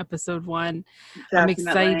toes on episode 1. Definitely. I'm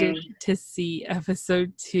excited to see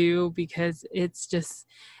episode 2 because it's just,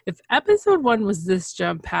 if episode 1 was this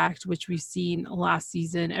jam-packed, which we've seen last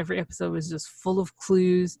season, every episode was just full of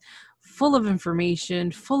clues, full of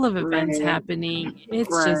information, full of events happening.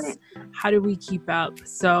 It's just, how do we keep up?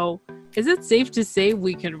 So is it safe to say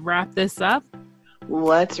we can wrap this up?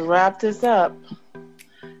 Let's wrap this up.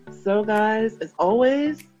 So guys, as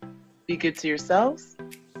always, be good to yourselves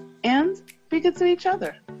and be good to each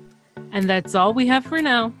other. And that's all we have for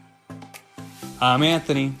now. I'm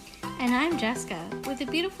Anthony. And I'm Jessica with the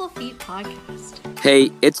Beautiful Feet podcast.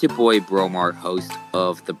 Hey, it's your boy Bromar, host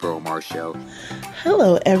of The Bromar Show.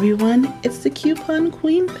 Hello everyone, it's the Coupon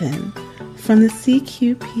Queen Pin from the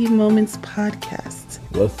CQP Moments podcast.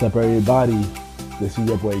 What's up everybody? This is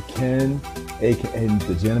your boy Ken, aka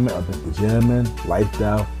the Gentleman of the Gentleman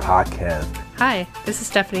Lifestyle Podcast. Hi, this is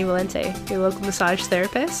Stephanie Valente, your local massage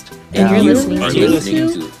therapist, and you're listening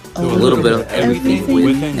to a little bit of everything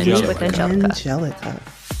with Angelica.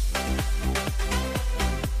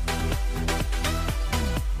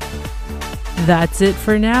 That's it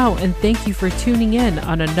for now, and thank you for tuning in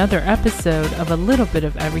on another episode of A Little Bit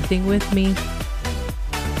of Everything with me.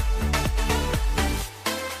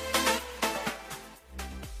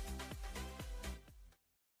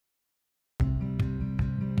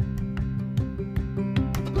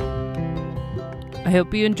 I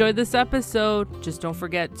hope you enjoyed this episode. Just don't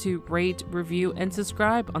forget to rate, review, and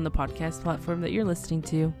subscribe on the podcast platform that you're listening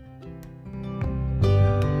to.